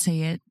can't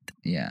say it.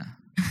 Yeah.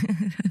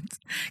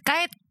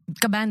 Kahit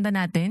kabanda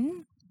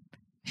natin?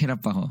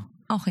 Hirap ako.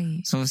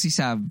 Okay. So si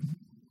Sab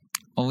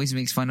always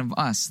makes fun of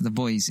us, the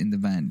boys in the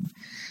band.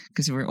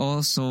 Kasi we're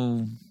all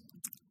so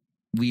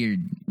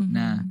weird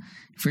na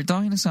if we're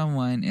talking to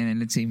someone and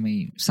let's say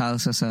may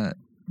salsa sa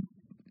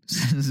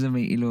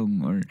may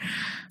ilong or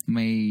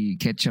may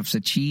ketchup sa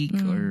cheek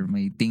or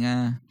may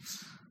tinga,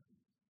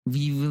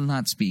 we will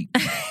not speak.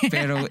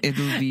 Pero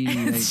it'll be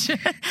like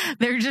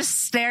they're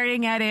just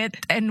staring at it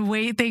and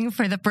waiting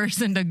for the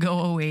person to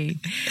go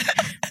away.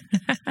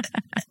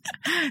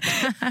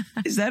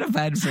 Is that a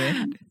bad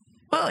friend?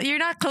 Well, you're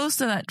not close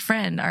to that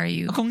friend, are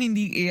you? Kung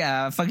hindi,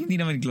 pag hindi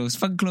naman close.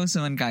 Pag close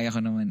naman, kaya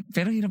ko naman.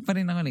 Pero hirap pa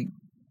rin ako like,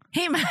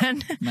 hey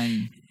man.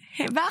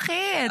 Hey,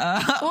 bakit?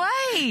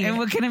 Why?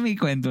 Wag ka na may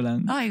kwento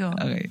lang. Okay, go.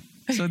 Okay.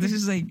 So this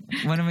is like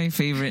one of my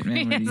favorite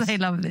memories. Yes, I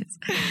love this.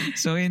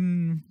 So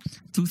in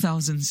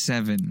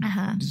 2007,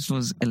 this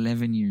was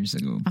 11 years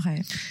ago.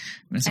 Okay.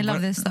 I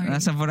love this story.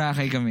 Nasa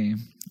Boracay kami.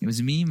 It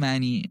was me,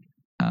 Manny,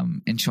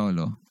 and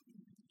Cholo.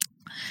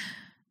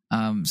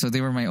 So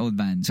they were my old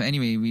band. So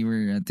anyway, we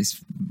were at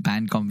this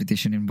band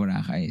competition in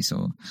Boracay.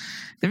 So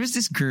there was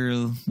this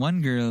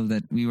one girl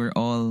that we were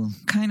all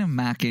kind of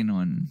macking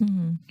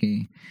on.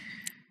 Okay.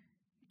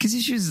 Because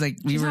she was like,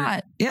 we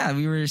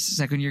were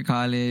second year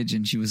college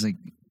and she was like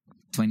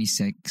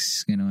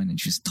 26, and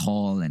she was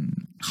tall and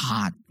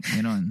hot,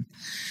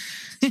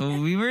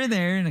 So we were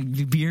there,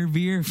 beer.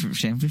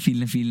 Syempre,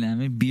 feel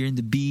namin, beer on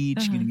the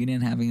beach,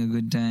 ganyan, having a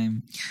good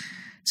time.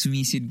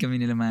 Sumisid kami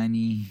nila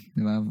Manny,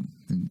 diba?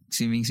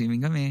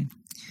 Swimming kami.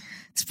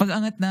 Tapos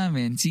pag-angat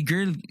namin, si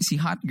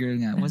hot girl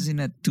nga, was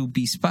in a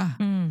two-piece pa.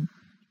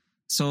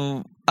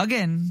 So,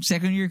 again,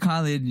 second year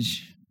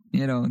college,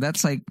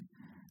 that's like,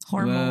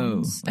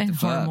 hormones. Whoa, and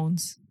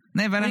hormones.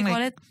 What do you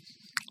call it?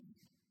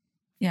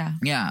 Yeah.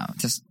 Yeah,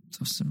 just,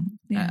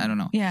 I don't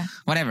know. Yeah.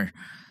 Whatever.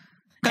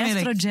 Kami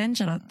estrogen,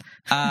 charot.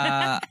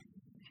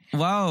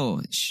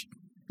 Wow.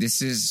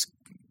 This is,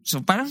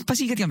 so parang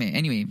pasikat kami.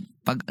 Anyway,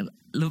 pag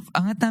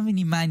angat namin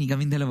ni Manny,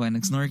 kaming dalawa,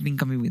 nag-snorkeling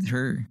kami with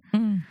her.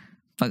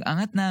 Pag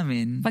angat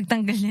namin,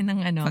 pagtanggal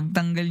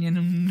niya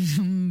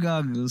ng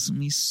goggles,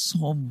 may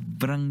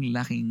sobrang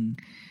laking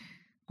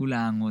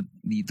kulangot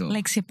dito.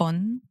 Like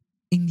sipon?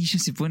 Hindi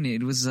siya sipon eh.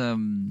 It was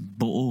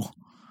buo.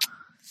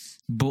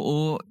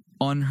 Buo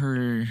on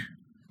her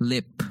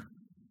lip.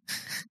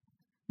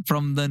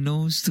 from the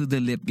nose to the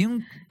lip.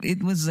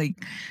 It was like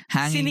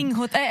hanging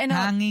Sininghot.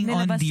 hanging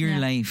on nilabas dear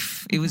niya.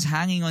 life. It was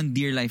hanging on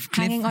dear life.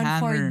 Hanging on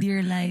for Cliffhanger.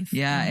 dear life.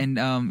 Yeah, and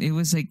it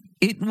was like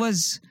it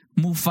was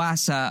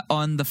Mufasa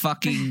on the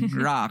fucking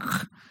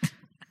rock.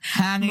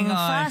 Hanging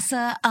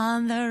Mufasa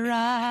on the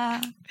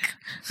rock.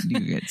 on. You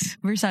get.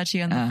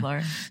 Versace on the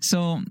floor.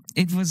 So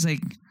it was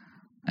like,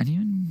 ano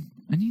yun?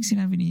 Ano yung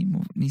sinabi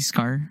ni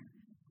Scar?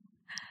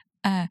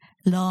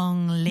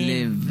 Long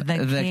live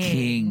the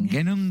king.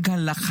 Ganun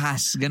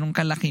kalakas, ganun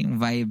kalaki yung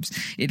vibes.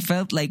 It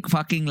felt like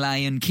fucking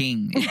Lion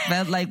King. It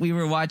felt like we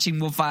were watching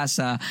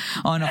Mufasa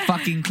on a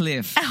fucking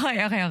cliff.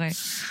 Okay.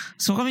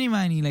 So kami ni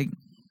Manny like,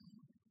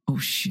 oh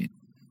shit.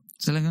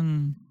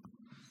 Talagang,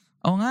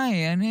 oh nga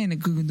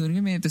nagkugunduan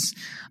kami.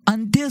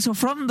 So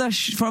from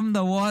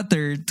the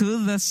water to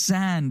the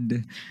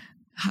sand,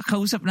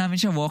 kausap namin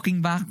siya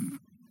walking back.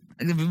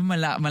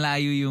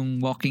 Malayo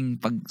yung walking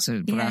pag sa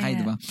Boracay,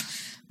 diba?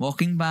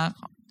 Walking back,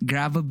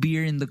 grab a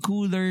beer in the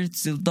cooler,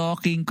 still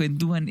talking,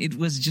 kwentuhan. It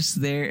was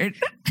just there.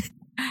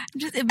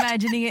 Just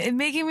imagining it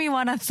making me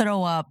wanna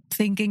throw up,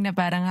 thinking na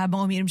parang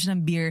habang umiinom siya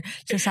ng beer,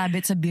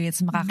 sasabit sa beer at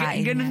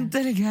makakain Ganun niya.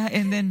 talaga.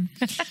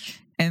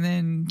 And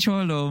then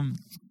Cholo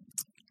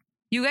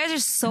You guys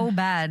are so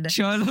bad.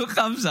 Cholo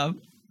comes up,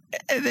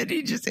 and then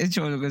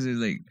Cholo because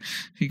it's like,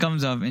 he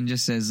comes up and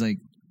just says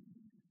like,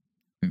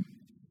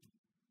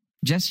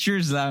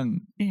 gestures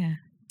lang Yeah.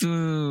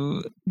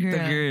 to the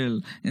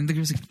girl. And the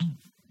girl's like, oh.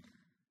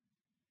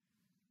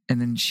 And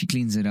then she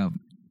cleans it up.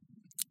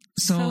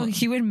 So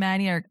Hugh and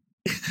Manny are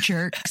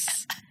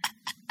jerks.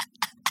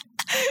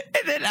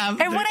 and then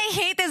after, And what I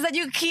hate is that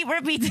you keep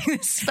repeating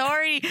this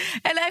story.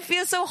 And I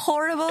feel so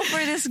horrible for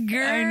this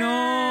girl.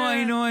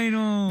 I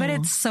know. But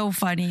it's so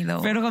funny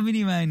though. Pero kami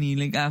ni Manny,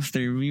 like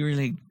after, we were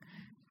like,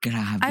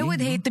 grabe. I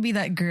would hate to be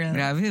that girl.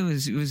 Grabe, it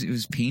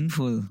was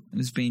painful. It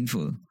was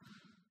painful.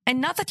 And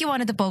not that you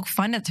wanted to poke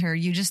fun at her.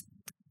 You just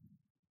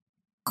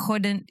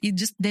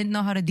didn't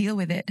know how to deal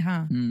with it,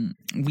 huh?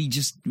 We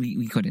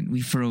couldn't.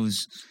 We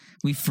froze.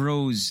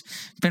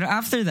 Pero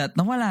after that,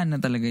 nawala na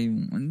talaga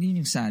yun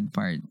yung sad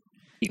part.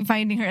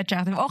 Finding her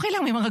attractive. Okay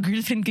lang, may mga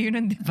girlfriend kayo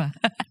nun, di ba?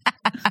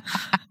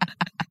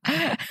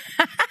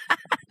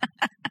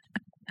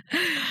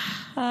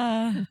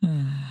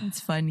 It's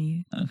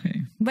funny.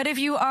 Okay. But if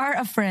you are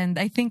a friend,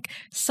 I think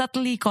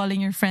subtly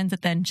calling your friend's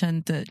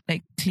attention to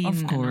like clean.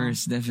 Of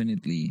course,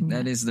 definitely. Yeah.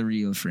 That is the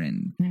real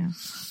friend. Yeah.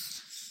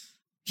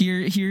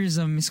 Here's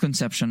a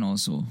misconception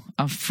also.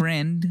 A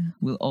friend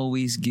will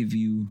always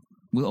agree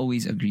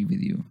with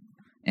you.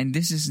 And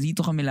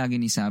dito kami lagi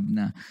ni Sab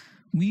na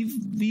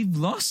we've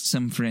lost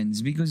some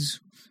friends because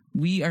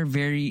we are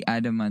very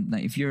adamant na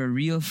if you're a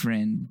real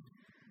friend,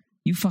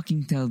 you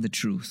fucking tell the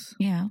truth.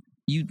 Yeah.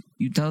 You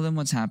tell them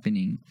what's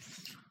happening.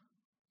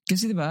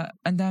 Kasi diba,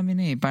 ang dami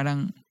na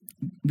parang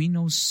we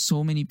know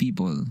so many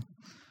people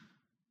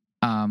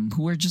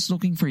who are just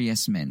looking for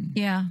yes men.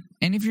 Yeah.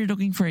 And if you're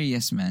looking for a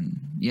yes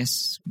man,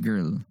 yes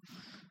girl,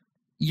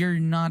 you're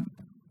not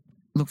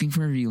looking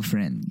for a real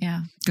friend.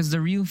 Yeah. Because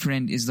the real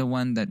friend is the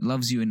one that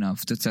loves you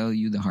enough to tell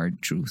you the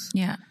hard truth.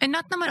 Yeah. And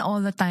not naman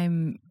all the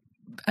time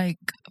like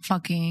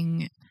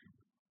fucking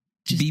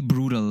Be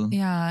brutal.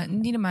 yeah,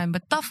 hindi naman,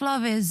 but tough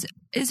love is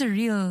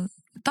real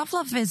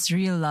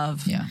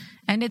love. Yeah.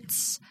 And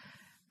it's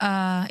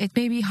it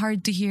may be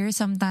hard to hear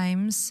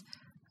sometimes,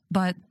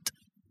 but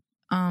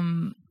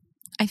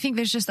I think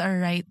there's just a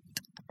right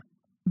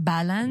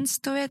balance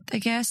to it, I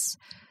guess.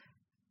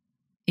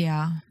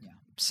 Yeah.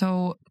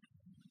 So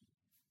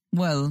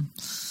Well,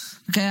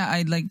 kaya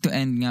I'd like to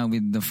end nga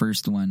with the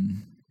first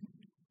one.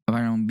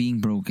 Parang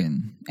being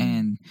broken.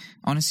 And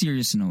on a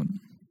serious note,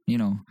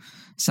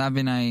 Sab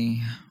and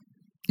I,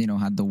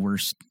 had the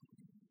worst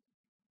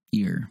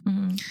year.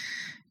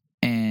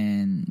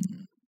 And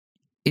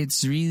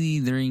it's really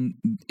during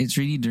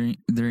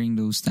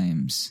those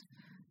times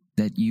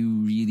that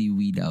you really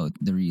weed out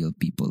the real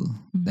people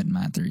that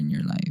matter in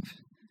your life.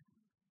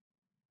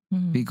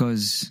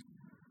 Because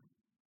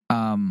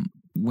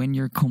when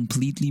you're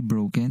completely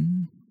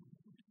broken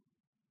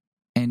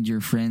and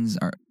your friends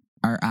are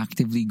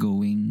actively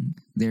going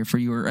there for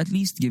you, or at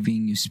least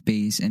giving you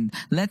space and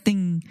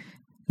letting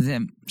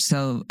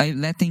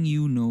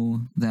you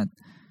know that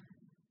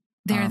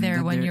they're there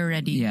that when they're- you're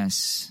ready.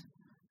 Yes.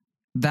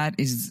 That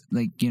is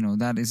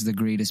that is the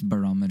greatest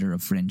barometer of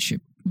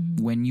friendship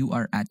when you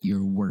are at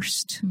your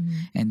worst.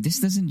 And this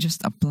doesn't just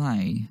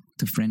apply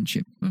to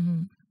friendship.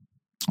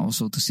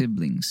 Also to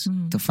siblings,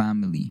 to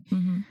family.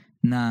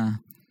 Na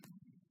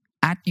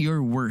at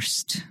your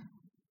worst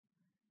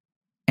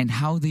and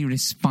how they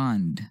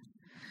respond.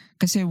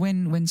 Kasi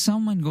when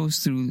someone goes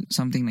through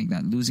something like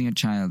that, losing a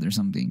child or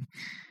something,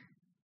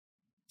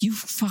 you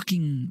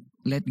fucking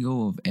let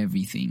go of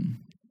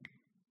everything.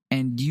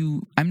 And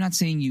I'm not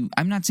saying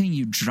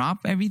you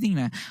drop everything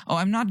na,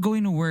 I'm not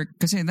going to work.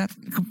 Kasi that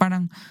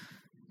parang,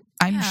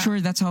 I'm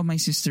sure that's how my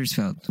sisters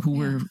felt, who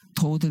were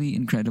totally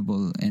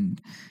incredible. And,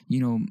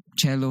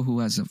 Cello, who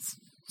has a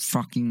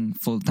fucking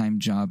full-time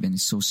job and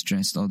is so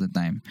stressed all the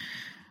time.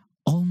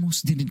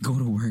 almost didn't go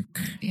to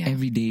work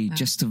every day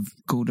just to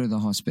go to the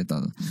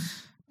hospital.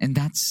 And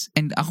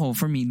ako,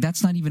 for me,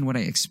 that's not even what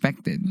I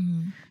expected.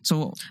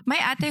 So my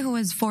ate who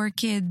has 4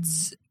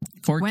 kids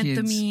went kids,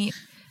 to me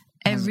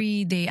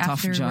every day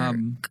tough after job.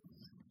 work.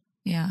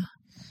 Yeah.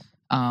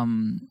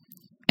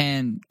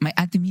 And my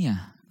ate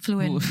Mia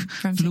Flew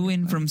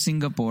in from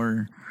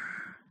Singapore,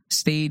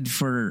 stayed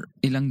for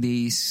ilang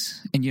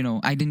days, and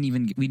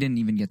we didn't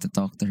even get to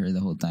talk to her the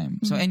whole time.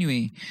 So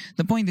anyway,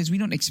 the point is we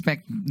don't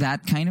expect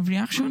that kind of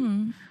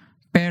reaction.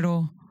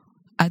 Pero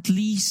at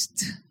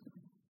least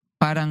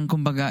parang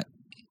kumbaga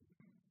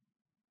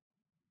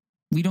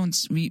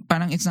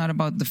parang it's not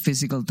about the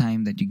physical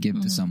time that you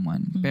give to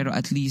someone, pero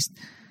at least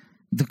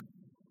the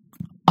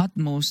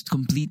utmost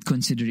complete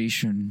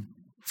consideration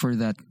for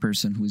that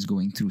person who's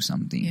going through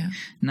something. Yeah.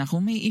 Na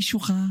kung may issue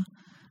ka,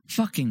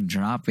 fucking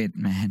drop it,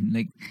 man.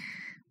 Like,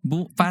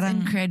 parang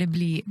it's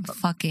incredibly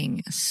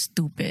fucking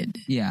stupid.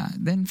 Yeah,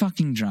 then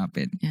fucking drop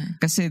it. Yeah.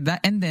 Kasi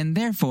and then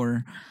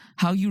therefore,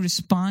 how you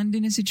respond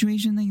in a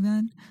situation like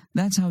that,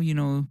 that's how you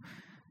know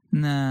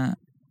na,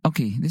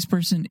 okay, this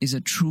person is a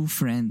true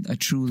friend, a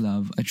true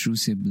love, a true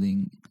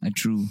sibling, a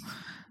true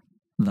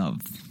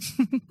love.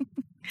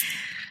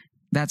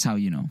 That's how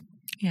you know.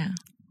 Yeah.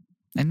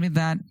 And with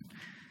that,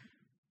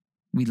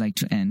 we'd like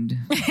to end.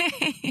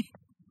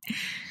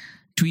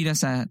 Tweet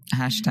us at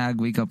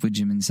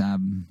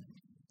 #WakeUpWithJimandSab.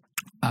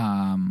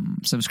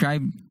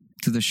 Subscribe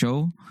to the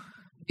show.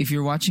 If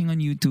you're watching on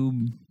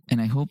YouTube, and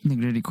I hope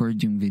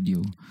nagre-record yung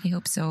video. I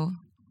hope so.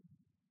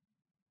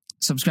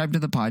 Subscribe to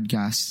the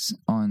podcasts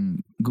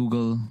on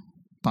Google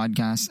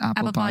Podcasts,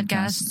 Apple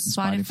Podcasts,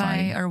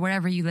 Spotify, or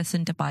wherever you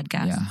listen to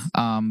podcasts.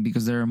 Yeah.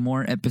 Because there are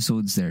more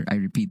episodes there. I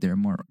repeat, there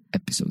are more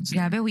episodes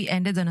there. Yeah, but we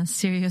ended on a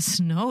serious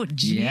note.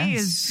 Jeez.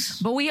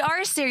 Yes. But we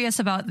are serious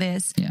about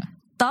this. Yeah.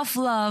 Tough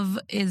love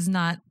is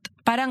not...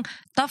 Parang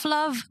tough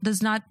love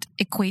does not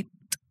equate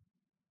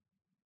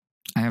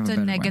I have to a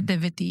better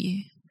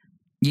negativity. One.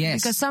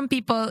 Yes. Because some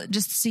people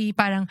just see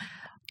parang,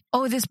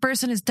 oh, this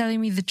person is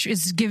telling me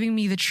is giving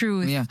me the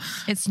truth. Yeah.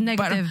 It's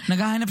negative. Parang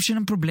naghahanap siya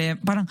ng problema.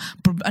 Parang,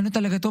 ano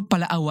talaga to?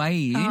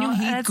 Palaaway. Yun yung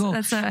hate ko.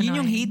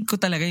 Yun yung hate ko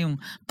talaga.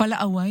 Yung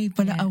palaaway.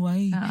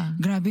 Yeah.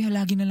 Grabe,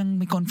 lagi na lang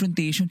may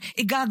confrontation.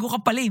 Gago ka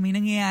pala may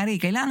nangyayari.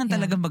 Kailangan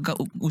talaga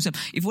magkausap.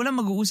 If walang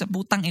mag-uusap,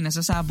 putang ina,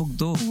 sasabog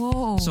to.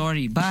 Whoa.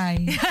 Sorry,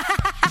 bye.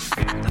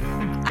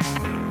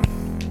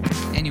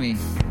 Anyway.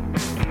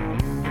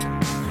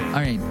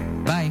 Alright,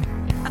 bye.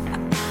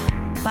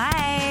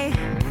 Bye.